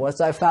after.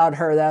 Once I found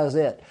her, that was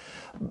it.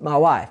 My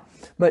wife.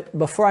 But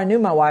before I knew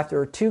my wife, there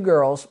were two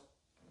girls.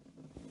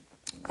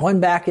 One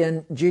back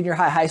in junior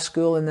high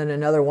school, and then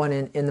another one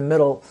in the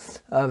middle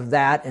of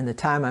that in the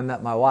time I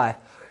met my wife.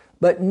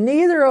 But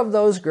neither of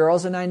those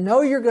girls, and I know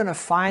you're going to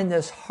find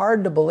this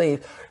hard to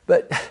believe,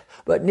 but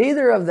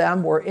neither of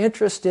them were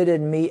interested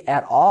in me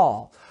at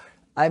all.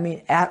 I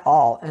mean, at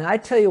all. And I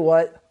tell you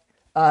what,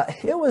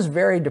 it was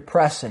very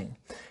depressing.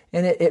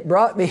 And it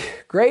brought me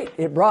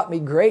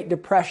great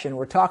depression.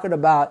 We're talking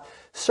about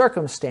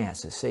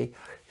circumstances, see?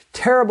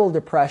 Terrible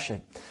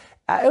depression.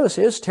 It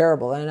was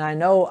terrible. And I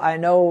know,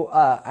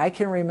 I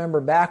can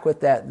remember back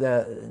with that,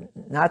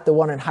 not the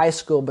one in high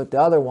school, but the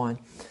other one.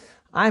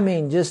 I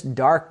mean, just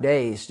dark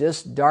days,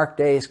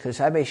 because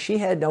I mean, she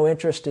had no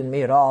interest in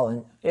me at all.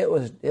 And it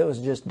was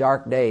just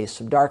dark days,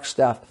 some dark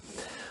stuff.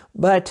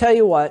 But I tell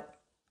you what,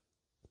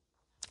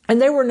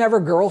 and they were never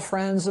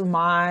girlfriends of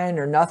mine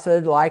or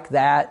nothing like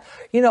that.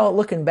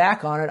 Looking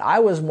back on it, I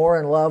was more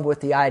in love with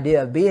the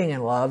idea of being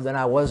in love than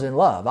I was in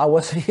love. I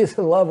wasn't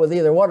in love with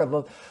either one of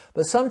them.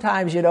 But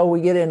sometimes,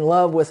 we get in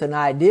love with an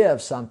idea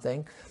of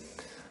something.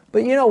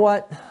 But you know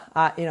what?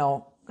 In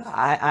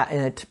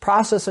the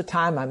process of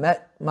time, I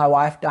met my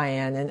wife,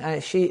 Diane,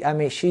 and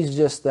she's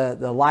just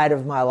the light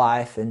of my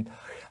life. And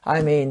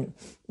I mean,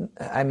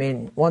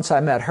 once I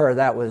met her,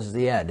 that was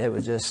the end. It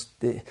was just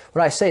when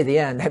I say the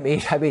end, I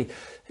mean,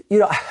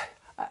 it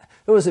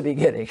was the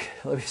beginning.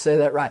 Let me say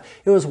that right.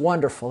 It was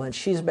wonderful, and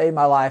she's made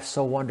my life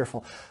so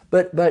wonderful.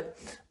 But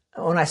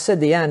when I said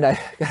the end, I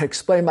got to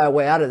explain my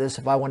way out of this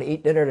if I want to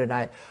eat dinner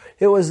tonight.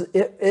 It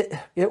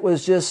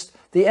was just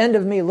the end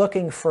of me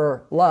looking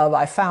for love.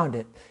 I found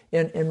it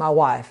in my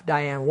wife,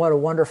 Diane. What a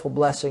wonderful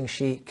blessing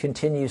she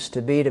continues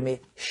to be to me.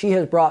 She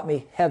has brought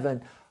me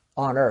heaven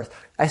on earth.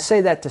 I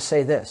say that to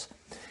say this.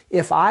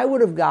 If I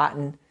would have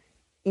gotten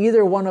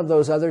either one of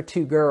those other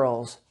two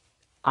girls,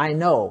 I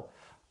know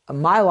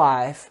my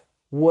life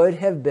would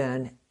have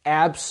been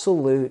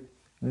absolute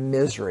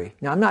misery.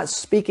 Now, I'm not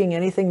speaking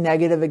anything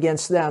negative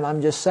against them.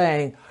 I'm just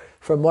saying,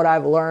 from what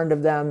I've learned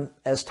of them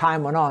as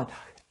time went on,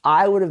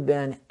 I would have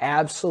been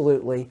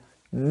absolutely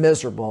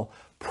miserable.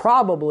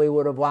 Probably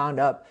would have wound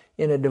up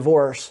in a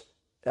divorce,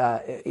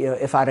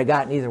 if I'd have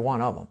gotten either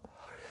one of them.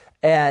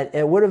 And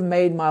it would have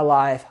made my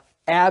life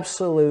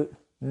absolute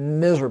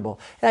miserable.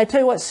 And I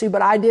tell you what,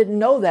 but I didn't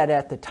know that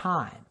at the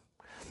time.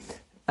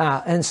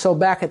 And so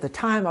back at the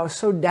time, I was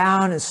so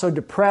down and so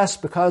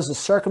depressed because of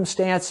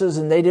circumstances,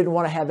 and they didn't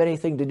want to have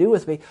anything to do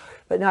with me.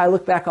 But now I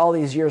look back all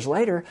these years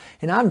later,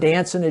 and I'm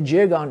dancing a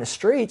jig on the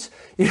streets,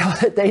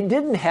 that they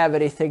didn't have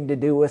anything to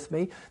do with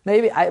me.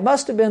 Maybe it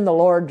must have been the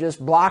Lord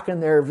just blocking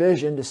their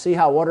vision to see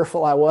how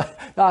wonderful I was.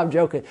 No, I'm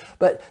joking.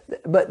 But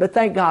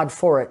thank God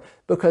for it,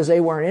 because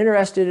they weren't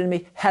interested in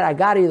me. Had I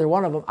got either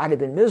one of them, I'd have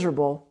been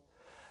miserable.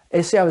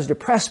 And see, I was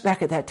depressed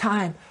back at that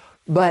time,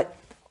 but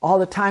all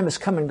the time has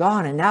come and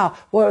gone, and now, it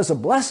was a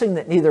blessing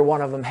that neither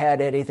one of them had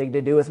anything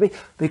to do with me,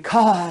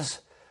 because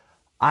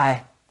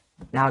I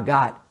now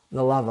got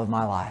the love of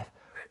my life.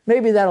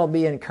 Maybe that'll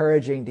be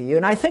encouraging to you.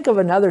 And I think of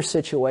another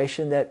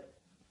situation that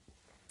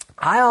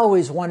I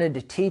always wanted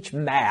to teach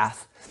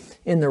math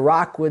in the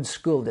Rockwood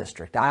School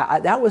District.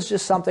 That was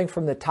just something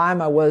from the time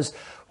I was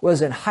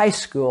in high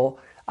school.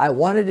 I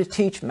wanted to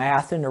teach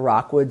math in the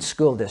Rockwood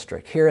School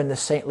District here in the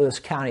St. Louis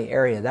County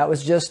area. That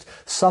was just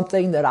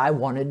something that I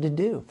wanted to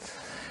do.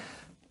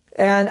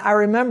 And I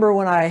remember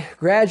when I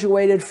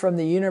graduated from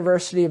the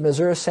University of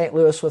Missouri St.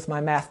 Louis with my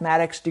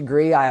mathematics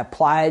degree, I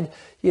applied,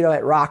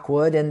 at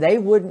Rockwood, and they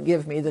wouldn't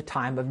give me the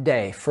time of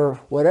day for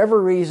whatever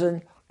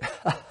reason.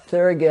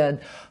 There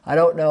again, I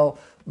don't know,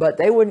 but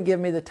they wouldn't give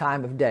me the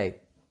time of day.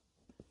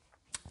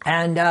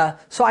 And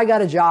so I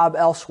got a job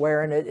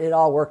elsewhere, and it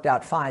all worked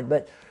out fine.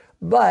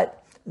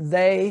 But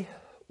they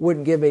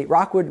wouldn't give me,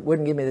 Rockwood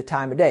wouldn't give me the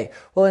time of day.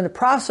 Well, in the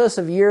process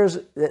of years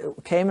that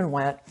came and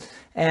went,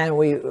 and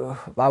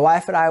my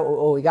wife and I,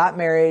 we got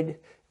married,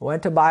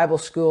 went to Bible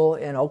school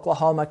in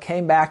Oklahoma,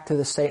 came back to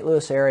the St.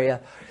 Louis area,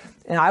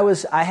 And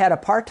I had a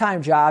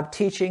part-time job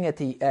teaching at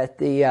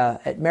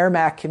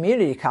Merrimack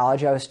Community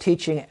College. I was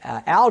teaching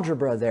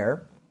algebra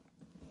there.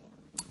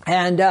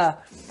 And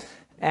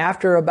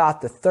after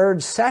about the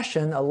third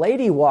session, a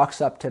lady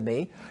walks up to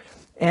me,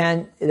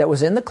 and that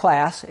was in the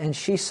class, and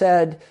she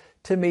said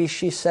to me,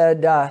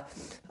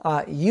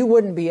 you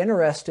wouldn't be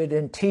interested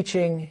in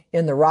teaching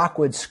in the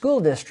Rockwood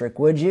School District,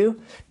 would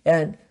you?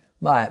 And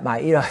I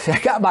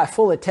got my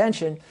full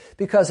attention,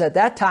 because at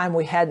that time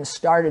we hadn't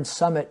started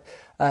Summit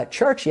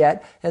Church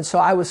yet, and so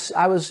I was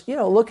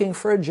looking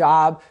for a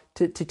job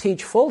to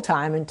teach full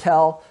time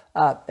until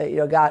got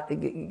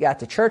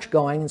the church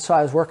going. And so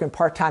I was working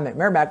part time at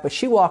Merrimack. But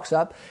she walks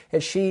up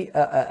and she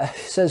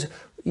says,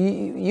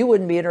 "You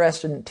wouldn't be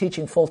interested in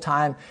teaching full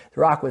time the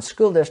Rockwood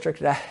School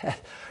District?"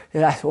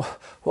 And I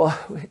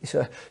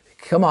so,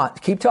 come on,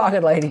 keep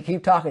talking, lady,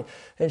 keep talking.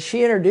 And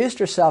she introduced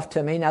herself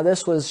to me. Now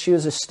she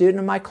was a student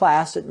in my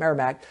class at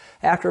Merrimack.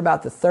 After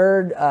about the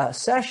third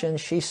session,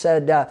 she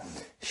said,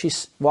 she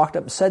walked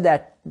up and said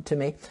that to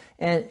me.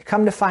 And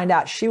come to find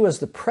out, she was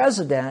the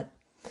president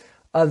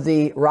of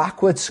the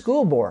Rockwood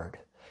School Board.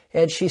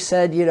 And she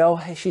said,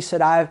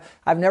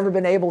 I've never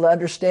been able to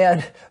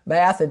understand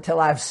math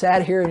until I've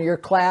sat here in your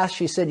class.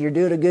 She said, you're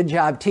doing a good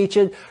job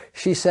teaching.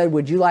 She said,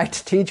 would you like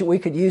to teach? We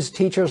could use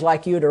teachers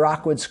like you at the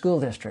Rockwood School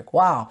District.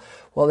 Wow.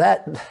 Well,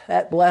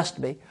 that blessed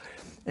me.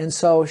 And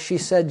so she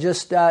said,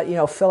 just,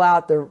 fill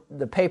out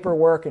the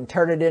paperwork and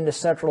turn it into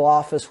central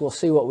office. We'll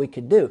see what we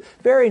could do.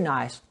 Very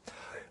nice.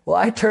 Well,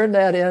 I turned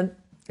that in,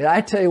 and I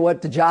tell you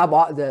what,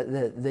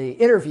 the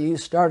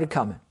interviews started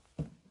coming.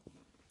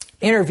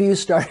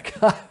 Interviews started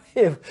coming.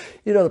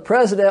 If, the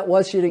president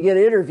wants you to get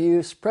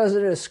interviews,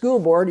 president of the school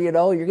board, you're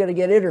going to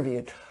get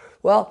interviewed.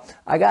 Well,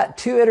 I got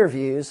 2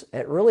 interviews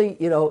at really,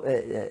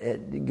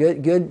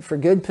 good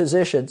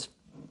positions.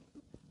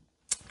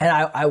 And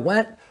I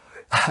went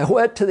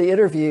to the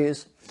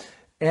interviews,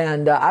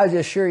 and I was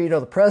just sure,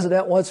 the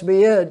president wants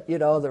me in,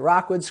 the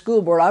Rockwood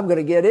School Board, I'm going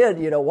to get in,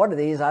 one of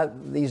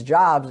these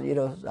jobs,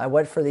 I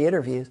went for the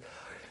interviews.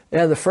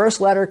 And the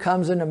first letter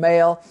comes in the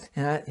mail,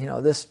 and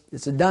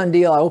it's a done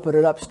deal. I open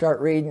it up,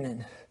 start reading,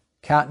 and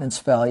countenance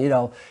fell.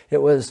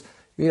 It was,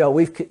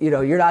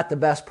 you're not the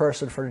best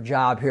person for the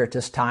job here at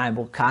this time.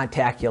 We'll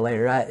contact you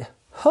later.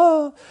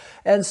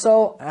 And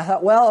so I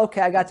thought, well,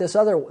 okay, I got this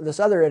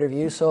other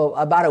interview. So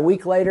about a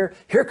week later,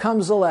 here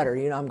comes the letter.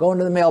 I'm going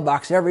to the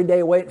mailbox every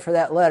day waiting for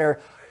that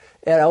letter,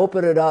 and I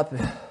open it up,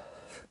 and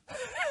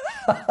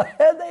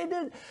they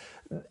did,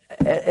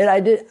 and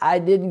I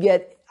didn't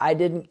get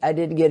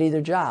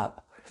either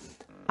job.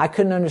 I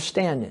couldn't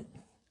understand it.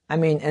 I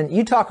mean, and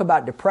you talk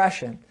about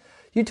depression.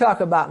 You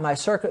talk about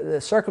the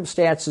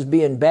circumstances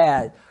being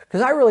bad,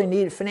 because I really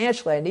needed,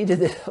 financially, I needed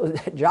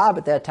that job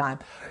at that time.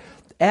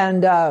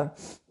 And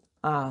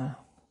I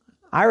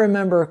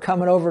remember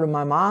coming over to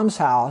my mom's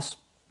house.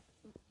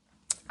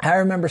 I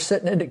remember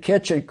sitting in the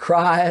kitchen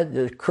crying,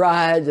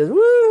 just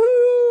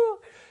woo-hoo,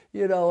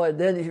 and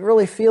then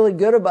really feeling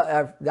good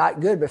about, not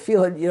good, but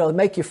feeling,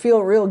 make you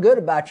feel real good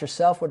about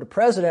yourself when the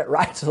president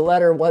writes a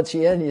letter once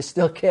you in, you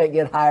still can't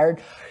get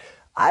hired.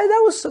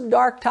 That was some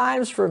dark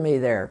times for me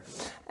there.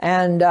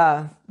 And,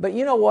 but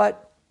you know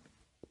what?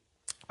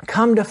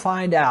 Come to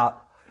find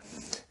out,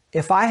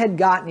 if I had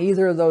gotten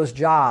either of those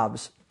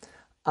jobs,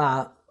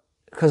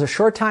 because a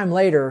short time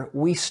later,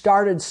 we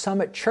started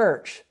Summit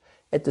Church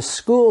at the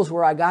schools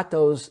where I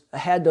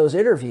had those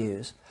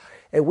interviews.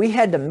 And we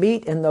had to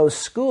meet in those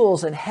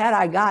schools, and had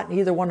I gotten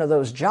either one of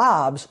those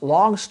jobs,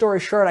 long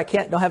story short,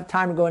 don't have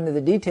time to go into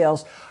the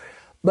details,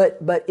 but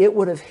it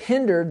would have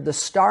hindered the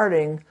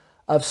starting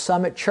of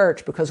Summit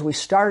Church, because we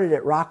started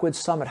at Rockwood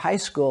Summit High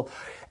School.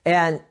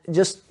 And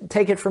just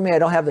take it from me, I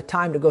don't have the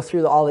time to go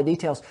through all the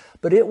details,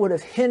 but it would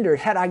have hindered,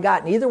 had I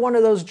gotten either one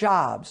of those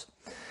jobs,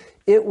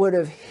 it would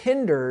have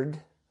hindered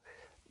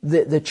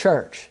the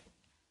church.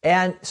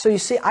 And so you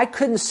see, I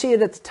couldn't see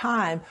it at the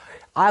time.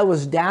 I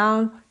was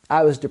down,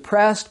 I was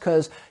depressed,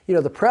 because,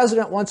 the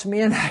president wants me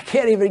in, I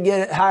can't even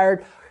get it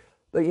hired.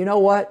 But you know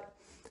what?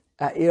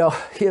 You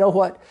know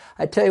what?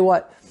 I tell you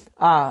what,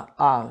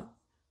 I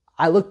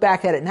look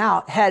back at it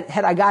now, had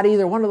I got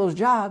either one of those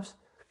jobs,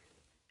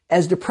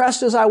 as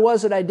depressed as I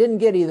was that I didn't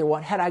get either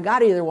one, had I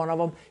got either one of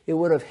them, it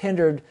would have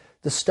hindered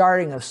the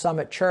starting of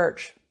Summit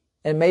Church.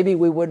 And maybe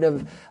we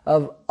wouldn't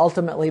have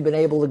ultimately been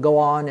able to go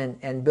on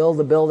and build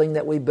the building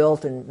that we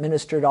built and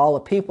minister to all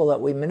the people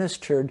that we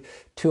ministered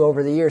to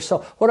over the years. So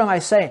what am I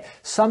saying?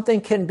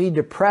 Something can be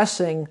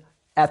depressing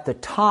at the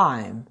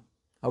time,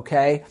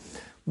 okay?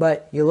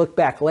 But you look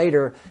back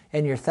later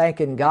and you're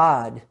thanking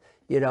God,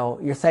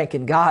 you're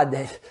thanking God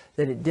that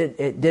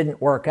it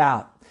didn't work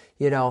out.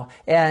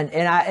 And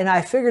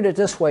I figured it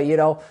this way,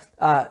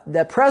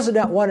 the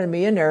president wanted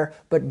me in there,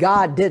 but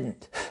God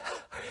didn't.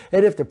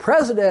 And if the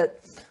president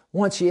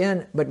wants you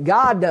in, but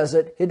God does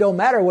it, it don't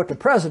matter what the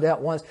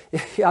president wants.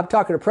 I'm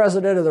talking to the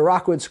president of the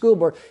Rockwood School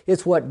Board.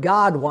 It's what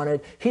God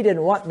wanted. He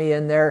didn't want me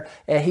in there,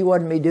 and he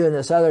wanted me doing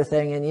this other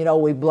thing.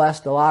 And, we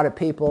blessed a lot of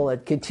people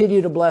and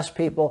continue to bless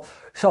people.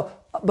 So,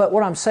 but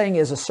what I'm saying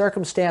is the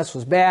circumstance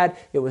was bad.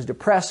 It was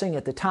depressing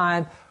at the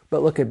time.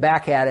 but looking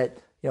back at it,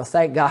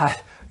 thank God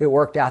it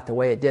worked out the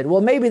way it did.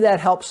 Well, maybe that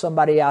helps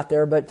somebody out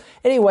there. But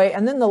anyway,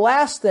 and then the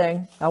last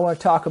thing I want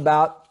to talk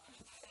about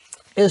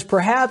is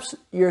perhaps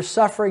you're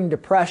suffering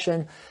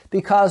depression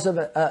because of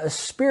a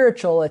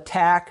spiritual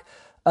attack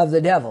of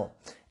the devil.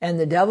 And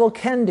the devil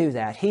can do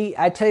that.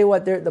 I tell you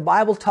what, the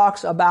Bible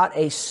talks about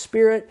a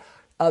spirit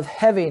of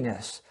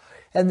heaviness.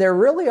 And there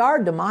really are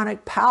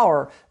demonic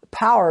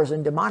powers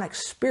and demonic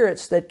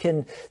spirits that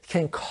can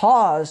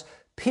cause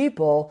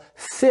people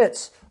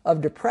fits of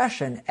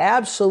depression.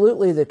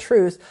 Absolutely the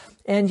truth.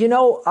 And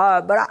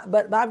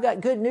but I've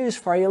got good news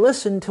for you.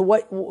 Listen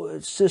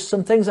to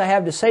some things I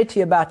have to say to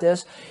you about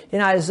this.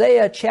 In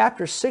Isaiah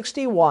chapter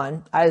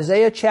 61,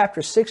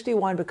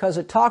 because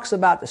it talks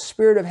about the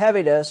spirit of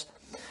heaviness,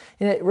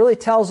 and it really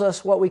tells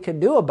us what we can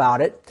do about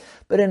it.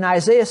 But in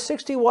Isaiah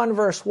 61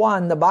 verse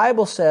 1, the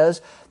Bible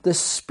says, "The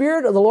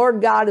Spirit of the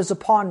Lord God is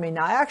upon me."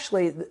 Now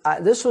actually,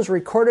 this was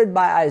recorded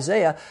by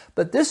Isaiah,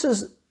 but this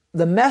is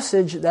the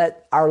message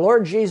that our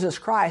Lord Jesus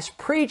Christ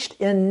preached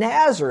in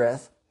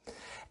Nazareth.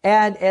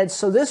 And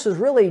so this is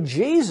really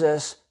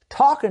Jesus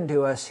talking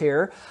to us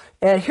here.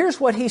 And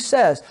here's what he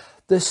says.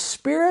 "The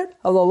Spirit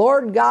of the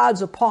Lord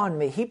God's upon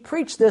me." He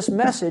preached this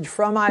message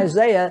from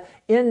Isaiah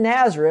in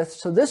Nazareth.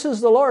 So this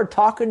is the Lord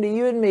talking to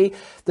you and me.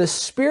 "The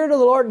Spirit of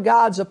the Lord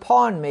God's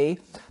upon me,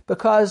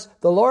 because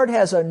the Lord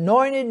has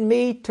anointed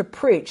me to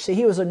preach." See,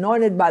 he was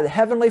anointed by the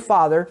Heavenly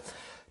Father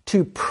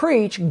to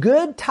preach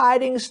good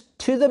tidings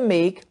to the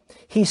meek.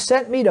 He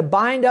sent me to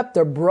bind up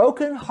the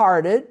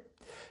brokenhearted,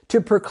 to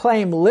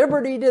proclaim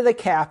liberty to the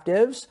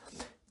captives,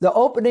 the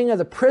opening of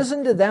the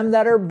prison to them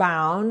that are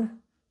bound.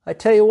 I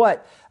tell you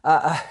what,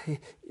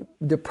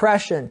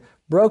 depression,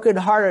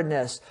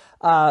 brokenheartedness,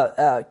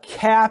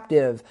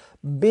 captive,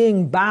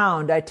 being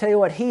bound. I tell you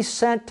what, he's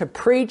sent to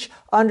preach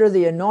under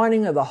the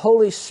anointing of the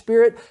Holy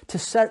Spirit to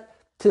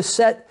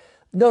set,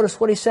 notice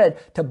what he said,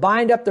 to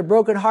bind up the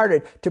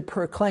brokenhearted, to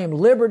proclaim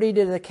liberty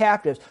to the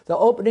captives, the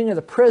opening of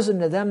the prison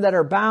to them that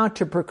are bound,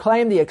 to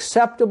proclaim the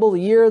acceptable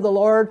year of the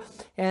Lord,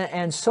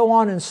 and so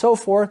on and so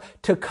forth,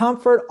 to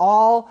comfort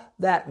all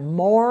that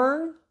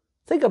mourn.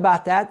 Think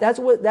about that.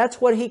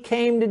 That's what he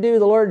came to do,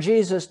 the Lord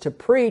Jesus, to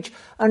preach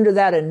under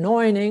that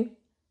anointing,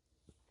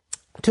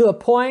 to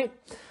appoint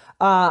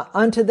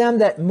unto them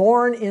that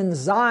mourn in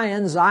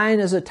Zion. Zion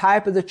is a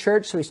type of the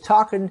church, so he's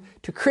talking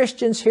to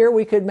Christians here.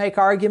 We could make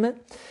argument.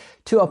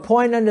 To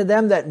appoint unto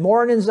them that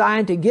mourn in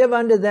Zion, to give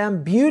unto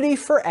them beauty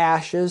for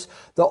ashes,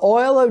 the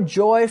oil of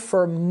joy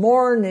for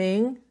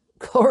mourning,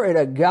 glory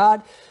to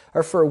God,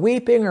 or for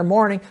weeping or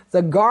mourning,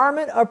 the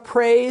garment of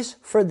praise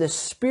for the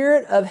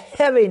spirit of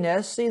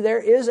heaviness. See, there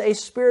is a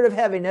spirit of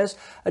heaviness,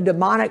 a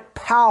demonic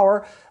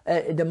power,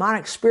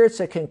 demonic spirits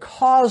that can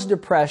cause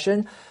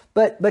depression,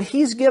 but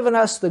he's given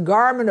us the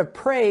garment of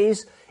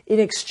praise in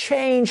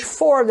exchange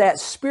for that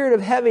spirit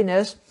of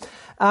heaviness,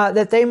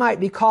 that they might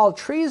be called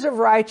trees of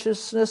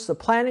righteousness, the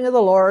planting of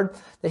the Lord,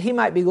 that he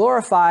might be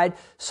glorified.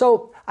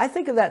 So I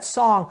think of that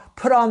song,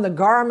 "Put on the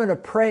garment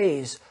of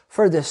praise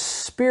for the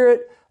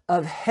spirit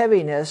of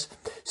heaviness."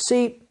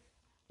 See,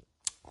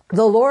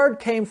 the Lord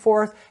came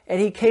forth, and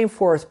he came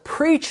forth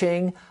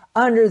preaching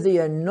under the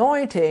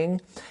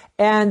anointing,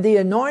 and the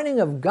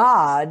anointing of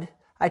God,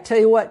 I tell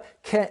you what,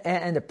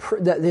 and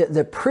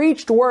the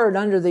preached word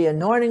under the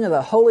anointing of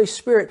the Holy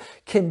Spirit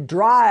can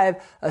drive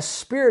a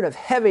spirit of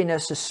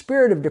heaviness, a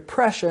spirit of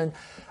depression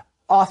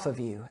off of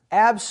you.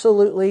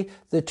 Absolutely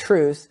the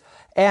truth.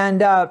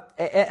 And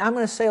I'm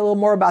going to say a little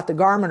more about the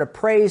garment of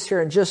praise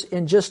here in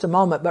just a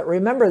moment. But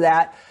remember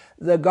that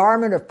the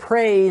garment of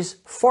praise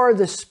for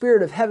the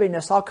spirit of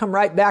heaviness. I'll come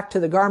right back to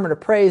the garment of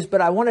praise, but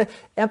I want to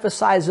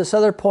emphasize this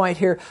other point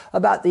here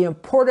about the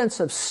importance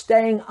of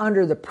staying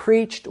under the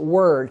preached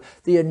word,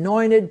 the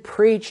anointed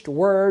preached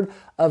word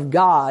of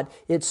God.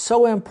 It's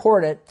so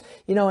important.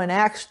 In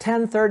Acts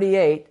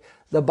 10:38,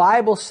 the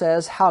Bible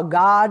says how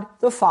God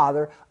the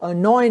Father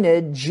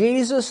anointed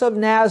Jesus of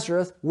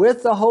Nazareth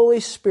with the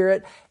Holy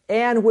Spirit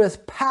and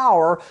with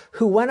power,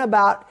 who went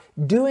about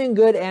doing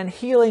good and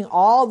healing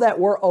all that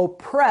were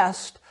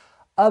oppressed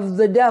of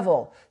the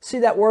devil. See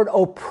that word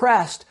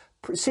oppressed.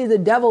 See, the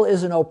devil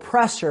is an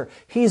oppressor.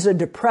 He's a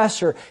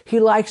depressor. He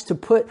likes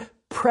to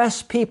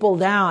press people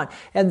down.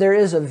 And there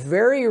is a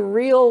very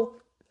real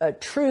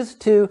truth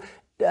to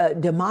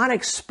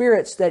demonic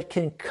spirits that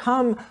can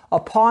come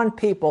upon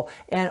people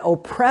and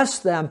oppress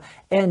them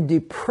and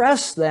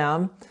depress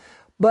them.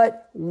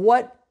 But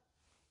what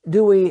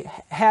do we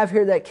have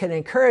here that can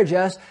encourage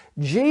us?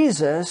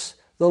 Jesus,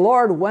 the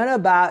Lord, went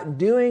about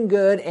doing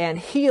good and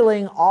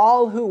healing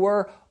all who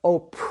were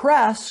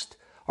oppressed,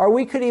 or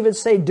we could even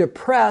say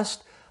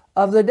depressed,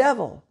 of the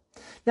devil.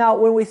 Now,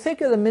 when we think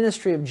of the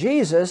ministry of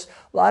Jesus,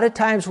 a lot of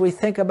times we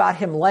think about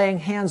him laying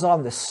hands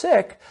on the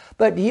sick,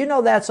 but do you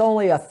know that's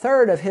only a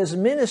third of his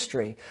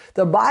ministry?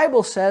 The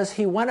Bible says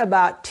he went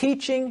about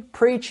teaching,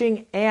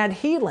 preaching, and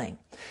healing.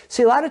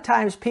 See, a lot of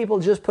times people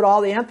just put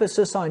all the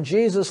emphasis on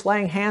Jesus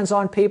laying hands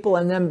on people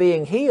and them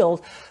being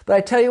healed. But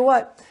I tell you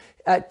what,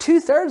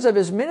 2/3 of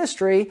his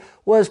ministry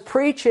was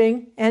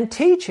preaching and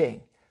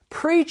teaching.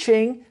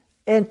 Preaching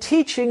and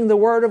teaching the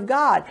Word of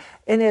God.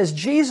 And as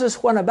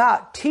Jesus went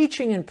about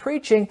teaching and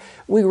preaching,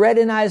 we read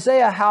in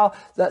Isaiah how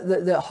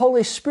the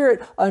Holy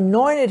Spirit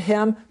anointed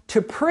him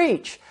to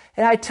preach.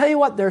 And I tell you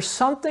what, there's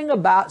something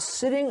about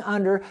sitting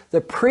under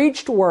the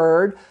preached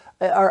Word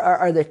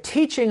or the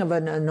teaching of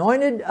an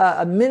anointed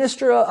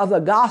minister of the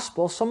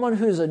gospel, someone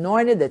who's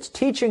anointed that's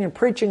teaching and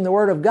preaching the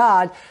Word of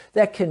God,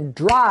 that can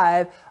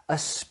drive a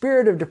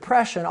spirit of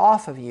depression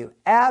off of you.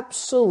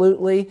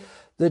 Absolutely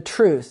the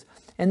truth.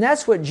 And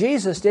that's what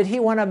Jesus did. He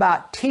went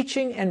about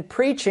teaching and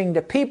preaching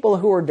to people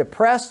who were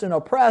depressed and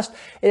oppressed,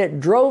 and it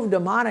drove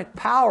demonic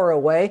power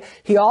away.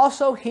 He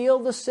also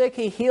healed the sick.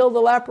 He healed the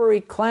leper.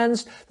 He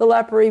cleansed the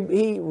leper.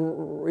 He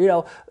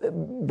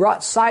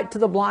brought sight to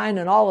the blind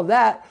and all of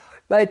that.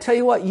 But I tell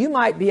you what, you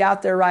might be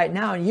out there right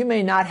now and you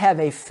may not have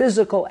a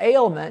physical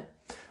ailment,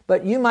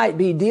 but you might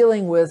be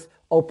dealing with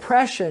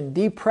oppression,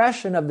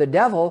 depression of the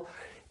devil.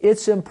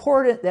 It's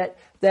important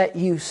that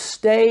you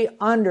stay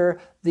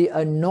under the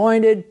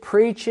anointed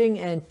preaching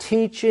and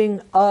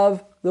teaching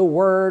of the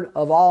Word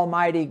of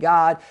Almighty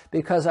God,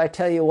 because I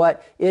tell you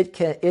what, it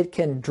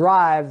can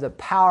drive the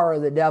power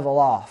of the devil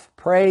off.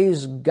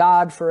 Praise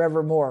God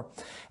forevermore.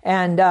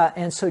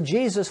 And so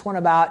Jesus went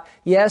about,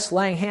 yes,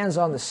 laying hands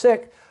on the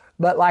sick,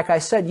 but like I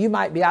said, you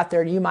might be out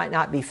there and you might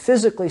not be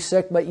physically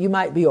sick, but you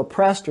might be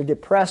oppressed or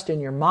depressed in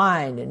your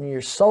mind and in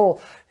your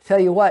soul. Tell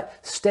you what,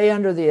 stay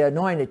under the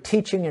anointed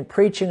teaching and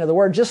preaching of the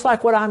Word, just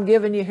like what I'm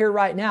giving you here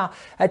right now.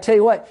 I tell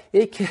you what,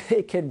 it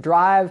can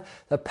drive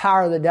the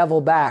power of the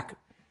devil back.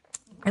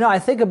 You know, I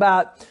think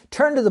about,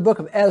 turn to the book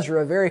of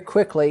Ezra very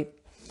quickly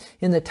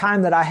in the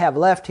time that I have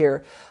left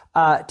here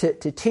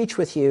to teach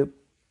with you.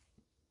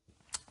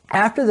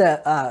 After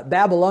the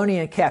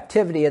Babylonian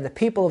captivity and the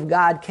people of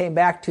God came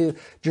back to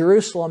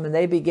Jerusalem and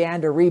they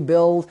began to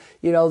rebuild,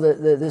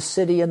 the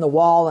city and the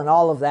wall and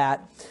all of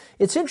that.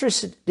 It's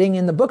interesting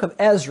in the book of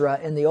Ezra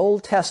in the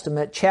Old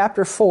Testament,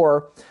 chapter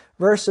 4,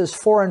 verses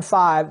 4 and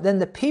 5, then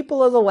the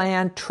people of the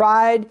land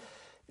tried,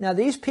 now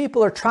these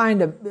people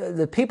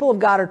the people of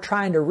God are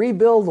trying to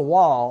rebuild the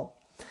wall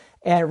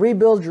and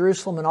rebuild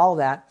Jerusalem and all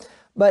that.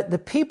 But the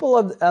people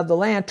of the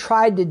land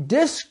tried to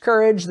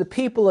discourage the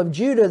people of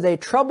Judah. They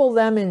troubled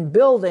them in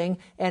building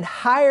and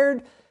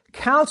hired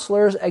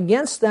counselors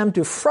against them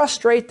to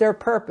frustrate their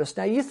purpose.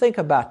 Now you think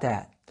about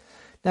that.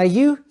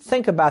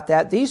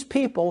 These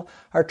people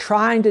are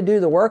trying to do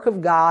the work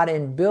of God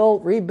and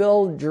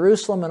rebuild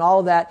Jerusalem and all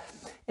of that.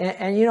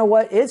 And you know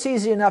what? It's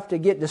easy enough to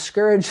get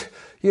discouraged,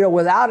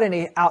 without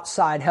any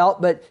outside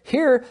help. But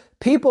here,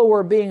 people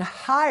were being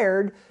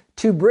hired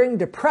to bring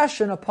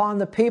depression upon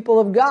the people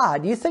of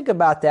God. You think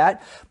about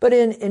that. But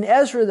in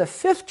Ezra, the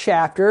 5th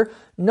chapter,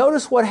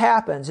 notice what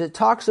happens. It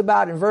talks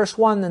about in verse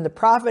 1, then the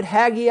prophet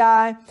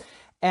Haggai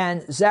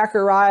and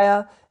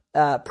Zechariah,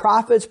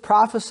 prophets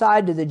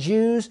prophesied to the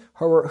Jews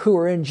who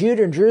were in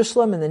Judah and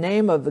Jerusalem in the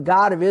name of the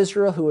God of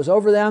Israel who was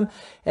over them.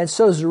 And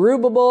so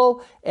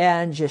Zerubbabel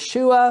and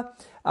Jeshua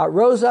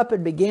rose up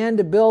and began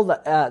to build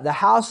the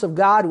house of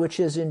God, which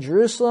is in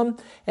Jerusalem.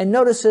 And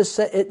notice this,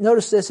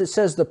 it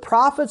says, the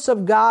prophets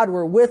of God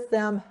were with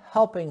them,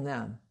 helping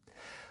them.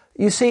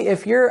 You see,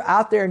 if you're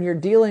out there and you're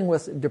dealing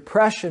with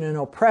depression and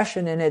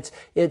oppression and it's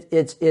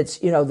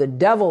the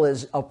devil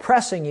is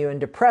oppressing you and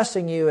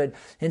depressing you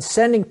and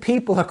sending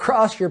people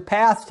across your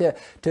path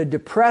to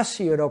depress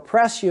you and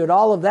oppress you and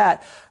all of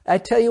that, I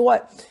tell you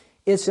what,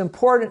 it's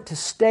important to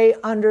stay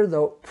under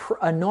the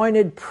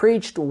anointed,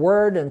 preached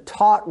Word and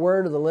taught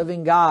Word of the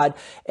living God.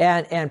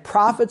 And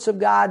prophets of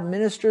God,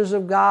 ministers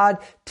of God,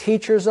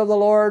 teachers of the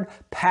Lord,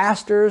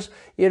 pastors,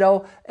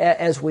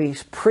 as we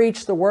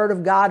preach the Word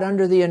of God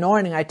under the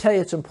anointing, I tell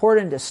you it's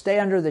important to stay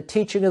under the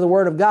teaching of the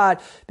Word of God,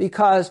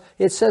 because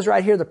it says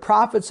right here, the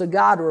prophets of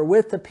God were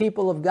with the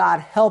people of God,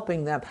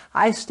 helping them.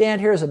 I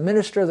stand here as a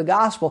minister of the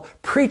gospel,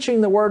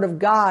 preaching the Word of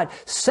God,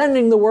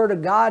 sending the Word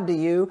of God to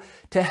you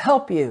to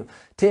help you,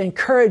 to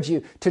encourage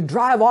you, to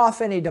drive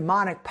off any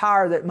demonic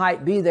power that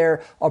might be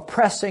there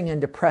oppressing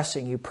and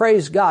depressing you.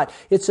 Praise God.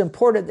 It's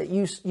important that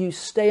you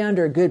stay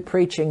under good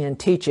preaching and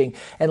teaching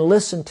and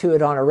listen to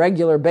it on a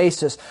regular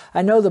basis.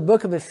 I know the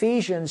book of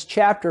Ephesians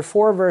chapter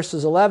 4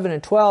 verses 11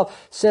 and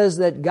 12 says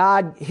that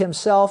God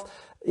Himself,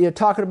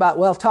 talking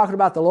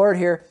about the Lord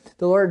here,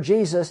 the Lord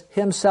Jesus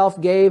Himself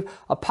gave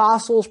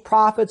apostles,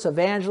 prophets,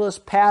 evangelists,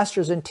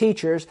 pastors, and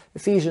teachers,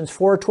 Ephesians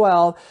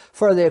 4:12,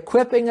 for the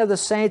equipping of the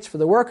saints, for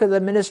the work of the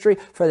ministry,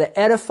 for the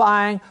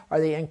edifying or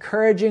the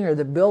encouraging or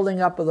the building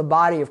up of the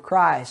body of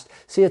Christ.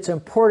 See, it's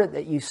important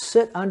that you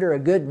sit under a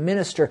good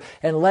minister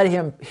and let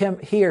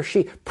he or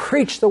she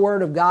preach the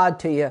Word of God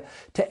to you,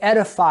 to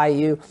edify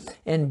you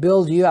and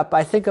build you up.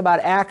 I think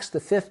about Acts, the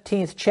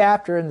 15th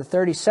chapter in the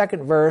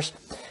 32nd verse.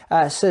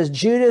 It says,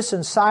 Judas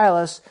and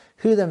Silas,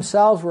 who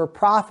themselves were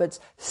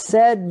prophets,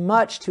 said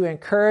much to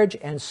encourage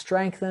and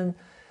strengthen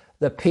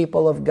the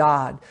people of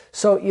God.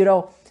 So,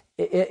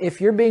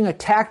 if you're being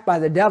attacked by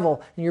the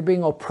devil and you're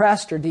being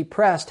oppressed or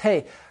depressed,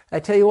 hey, I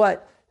tell you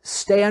what,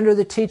 stay under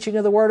the teaching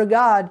of the Word of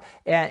God,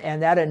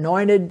 and that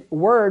anointed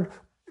Word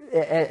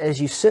as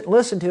you sit and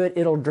listen to it,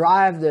 it'll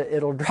drive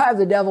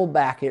the devil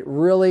back. It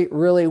really,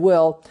 really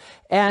will.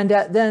 And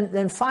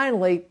then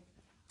finally,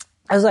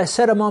 as I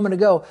said a moment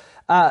ago,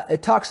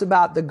 it talks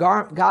about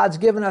God's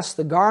given us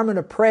the garment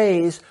of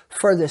praise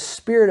for the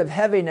spirit of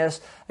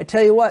heaviness. I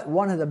tell you what,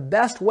 one of the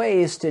best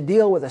ways to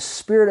deal with a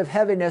spirit of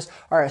heaviness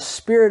or a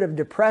spirit of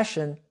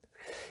depression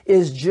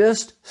is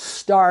just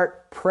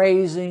start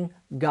praising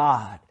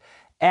God.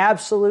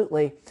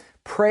 Absolutely.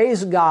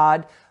 Praise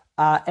God.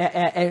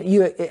 And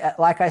you,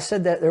 like I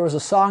said, that there was a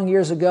song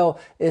years ago.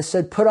 It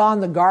said, "Put on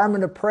the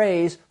garment of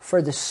praise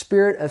for the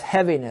spirit of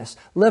heaviness."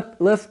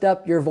 Lift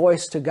up your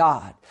voice to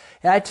God.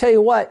 And I tell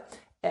you what,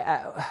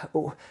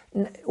 well,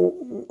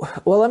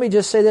 let me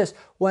just say this.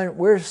 When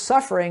we're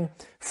suffering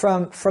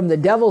from the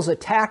devil's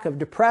attack of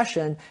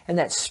depression and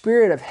that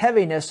spirit of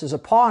heaviness is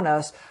upon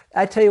us,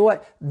 I tell you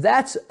what,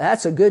 that's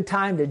a good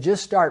time to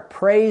just start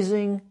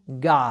praising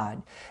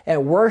God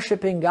and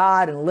worshiping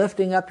God and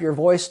lifting up your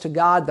voice to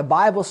God. The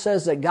Bible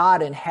says that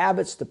God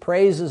inhabits the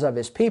praises of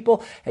His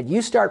people, and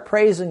you start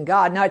praising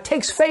God. Now, it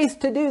takes faith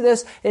to do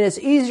this, and it's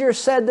easier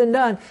said than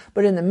done,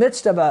 but in the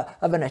midst of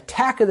an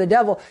attack of the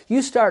devil,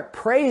 you start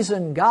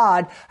praising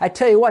God. I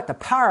tell you what, the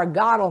power of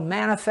God will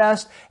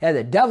manifest, and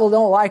the devil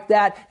don't like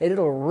that, and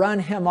it'll run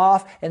him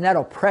off, and that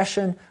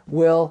oppression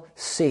will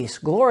cease.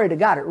 Glory to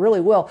God, it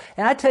really will.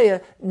 And I tell you,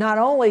 not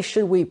only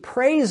should we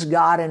praise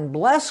God and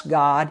bless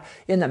God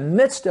in the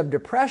midst of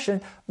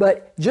depression,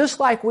 but just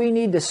like we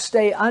need to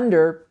stay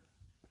under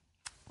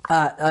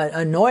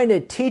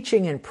anointed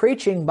teaching and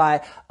preaching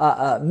by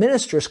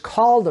ministers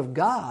called of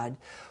God,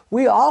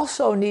 we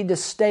also need to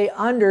stay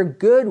under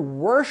good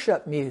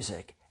worship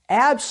music.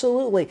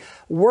 Absolutely.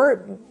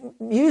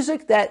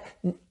 Music that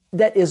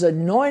is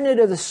anointed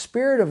of the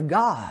Spirit of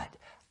God.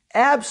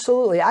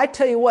 Absolutely. I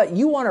tell you what,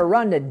 you want to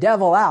run the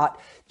devil out,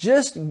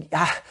 just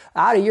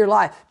out of your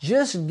life.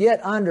 Just get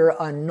under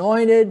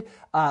anointed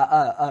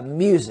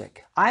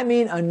music. I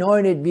mean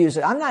anointed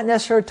music. I'm not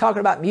necessarily talking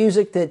about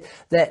music that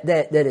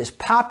is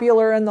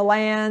popular in the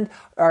land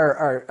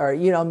or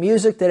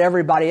music that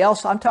everybody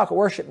else. I'm talking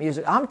worship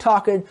music. I'm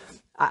talking,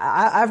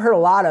 I've heard a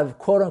lot of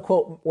quote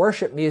unquote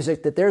worship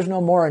music that there's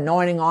no more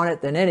anointing on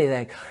it than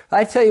anything.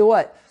 I tell you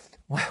what,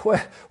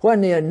 when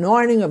the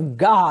anointing of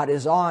God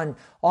is on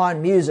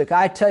music,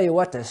 I tell you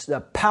what,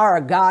 the power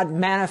of God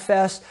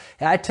manifests.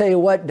 And I tell you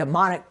what,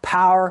 demonic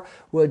power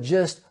will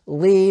just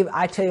leave.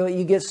 I tell you what,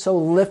 you get so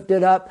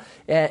lifted up.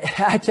 And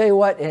I tell you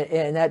what,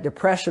 and that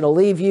depression will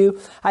leave you.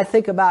 I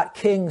think about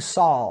King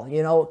Saul.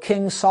 You know,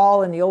 King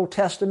Saul in the Old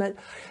Testament.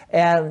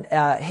 And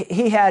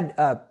he had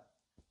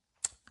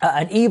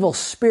an evil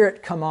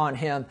spirit come on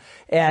him,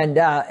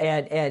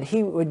 and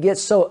he would get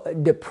so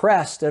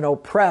depressed and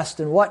oppressed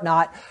and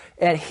whatnot.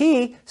 And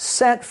he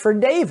sent for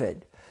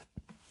David.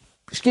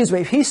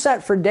 He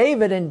sent for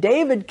David, and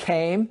David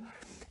came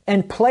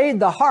and played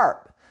the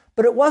harp.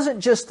 But it wasn't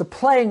just the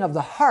playing of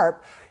the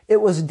harp. It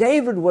was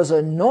David was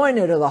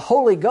anointed of the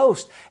Holy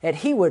Ghost, and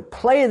he would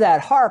play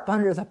that harp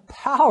under the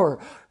power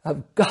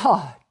of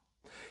God.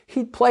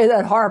 He'd play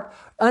that harp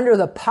under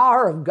the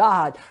power of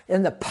God,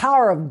 and the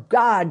power of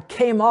God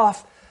came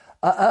off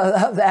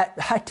that.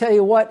 I tell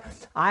you what,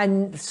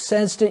 I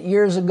sensed it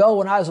years ago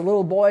when I was a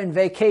little boy in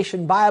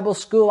Vacation Bible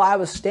School. I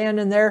was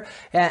standing there,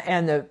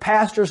 and the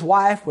pastor's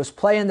wife was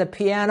playing the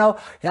piano,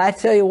 and I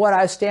tell you what,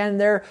 I was standing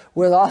there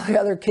with all the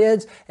other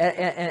kids,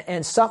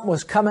 and something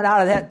was coming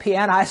out of that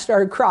piano. I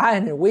started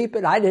crying and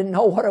weeping. I didn't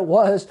know what it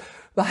was.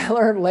 But I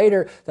learned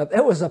later that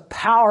it was the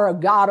power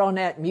of God on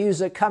that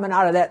music coming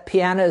out of that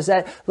piano as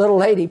that little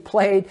lady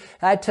played.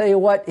 I tell you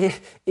what,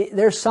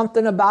 there's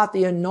something about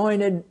the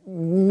anointed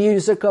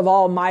music of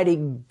Almighty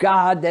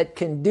God that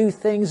can do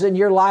things in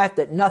your life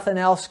that nothing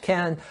else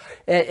can.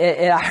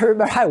 And I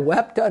remember I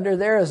wept under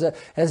there as an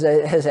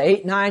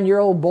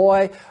 8-9-year-old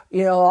boy.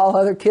 You know, all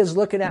other kids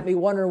looking at me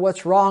wondering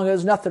what's wrong. There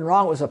was nothing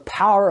wrong. It was the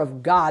power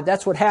of God.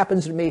 That's what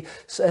happens to me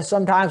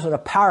sometimes when the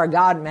power of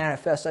God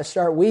manifests. I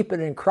start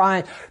weeping and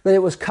crying, but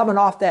it was coming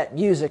off that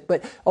music.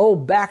 But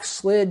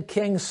backslid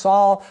King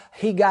Saul,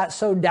 he got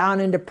so down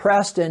and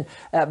depressed and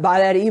by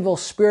that evil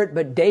spirit.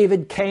 But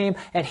David came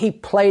and he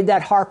played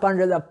that harp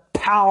under the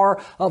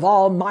power of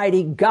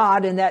Almighty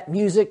God, and that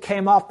music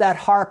came off that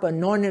harp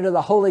anointed of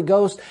the Holy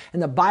Ghost,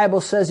 and the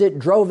Bible says it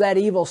drove that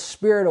evil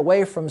spirit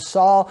away from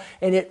Saul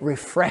and it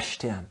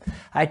refreshed him.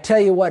 I tell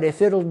you what,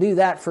 if it'll do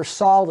that for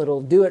Saul,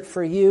 it'll do it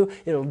for you,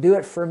 it'll do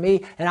it for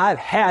me, and I've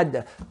had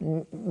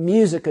the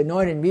music,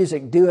 anointed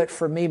music, do it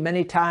for me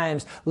many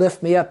times,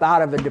 lift me up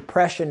out of a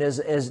depression as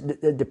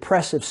the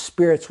depressive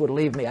spirits would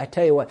leave me. I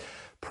tell you what,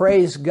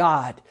 praise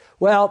God.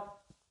 Well,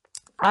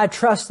 I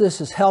trust this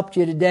has helped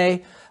you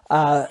today.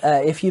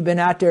 If you've been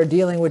out there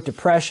dealing with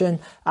depression,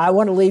 I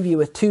want to leave you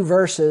with 2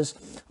 verses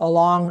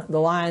along the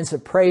lines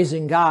of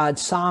praising God.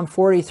 Psalm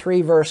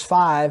 43 verse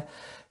 5,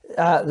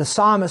 the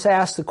psalmist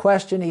asks the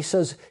question, he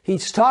says,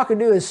 he's talking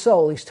to his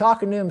soul, he's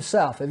talking to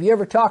himself. Have you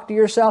ever talked to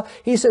yourself?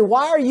 He said,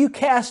 "Why are you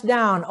cast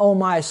down, O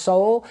my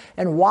soul,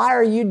 and why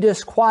are you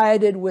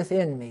disquieted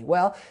within me?"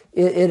 Well,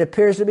 it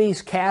appears to be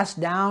he's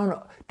cast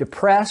down,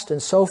 depressed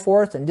and so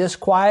forth and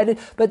disquieted.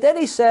 But then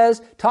he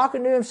says,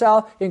 talking to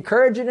himself,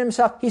 encouraging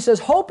himself, he says,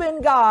 hope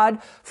in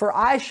God, for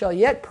I shall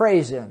yet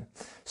praise him.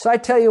 So I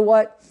tell you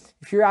what,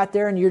 if you're out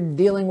there and you're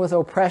dealing with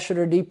oppression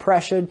or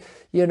depression,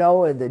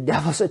 and the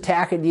devil's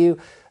attacking you,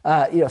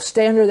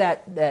 stay under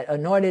that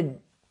anointed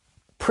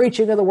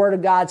preaching of the Word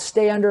of God,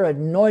 stay under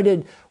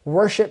anointed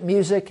worship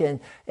music and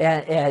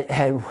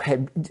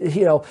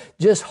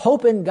just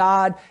hope in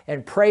God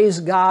and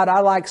praise God. I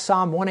like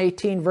Psalm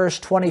 118 verse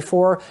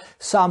 24.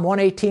 Psalm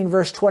 118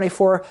 verse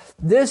 24.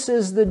 This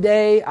is the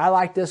day, I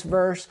like this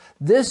verse,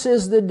 this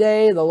is the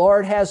day the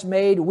Lord has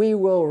made. We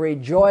will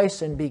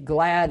rejoice and be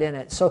glad in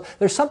it. So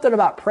there's something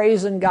about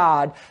praising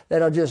God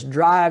that'll just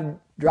drive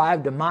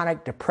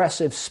demonic,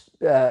 depressive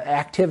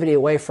activity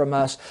away from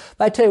us.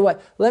 But I tell you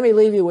what, let me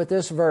leave you with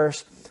this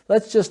verse.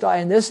 It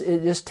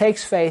just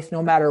takes faith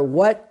no matter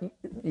what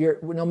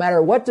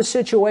the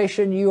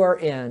situation you are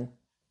in.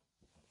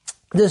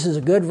 This is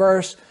a good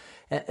verse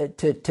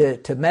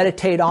to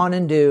meditate on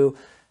and do,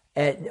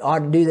 and ought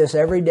to do this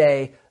every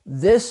day.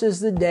 This is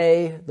the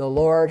day the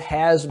Lord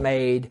has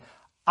made.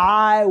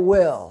 I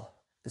will.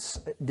 It's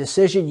a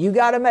decision you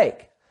got to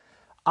make.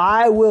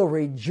 I will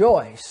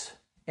rejoice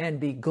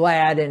and be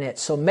glad in it.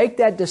 So make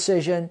that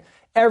decision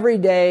every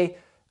day.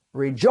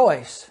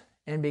 Rejoice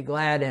and be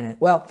glad in it.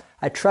 Well,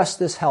 I trust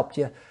this helped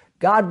you.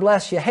 God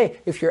bless you. Hey,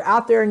 if you're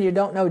out there and you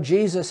don't know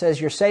Jesus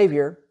as your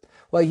Savior,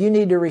 well, you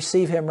need to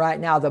receive Him right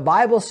now. The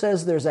Bible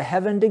says there's a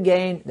heaven to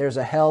gain, there's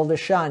a hell to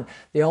shun.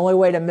 The only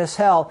way to miss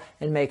hell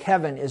and make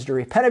heaven is to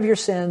repent of your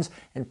sins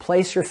and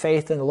place your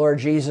faith in the Lord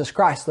Jesus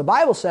Christ. The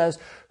Bible says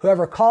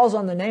whoever calls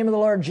on the name of the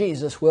Lord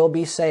Jesus will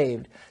be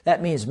saved.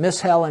 That means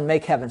miss hell and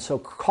make heaven. So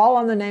call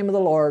on the name of the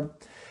Lord.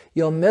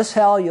 You'll miss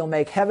hell, you'll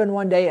make heaven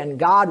one day, and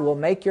God will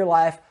make your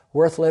life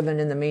worth living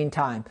in the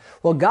meantime.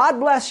 Well, God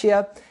bless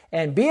you,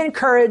 and be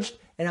encouraged,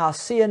 and I'll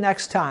see you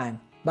next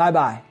time.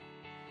 Bye-bye.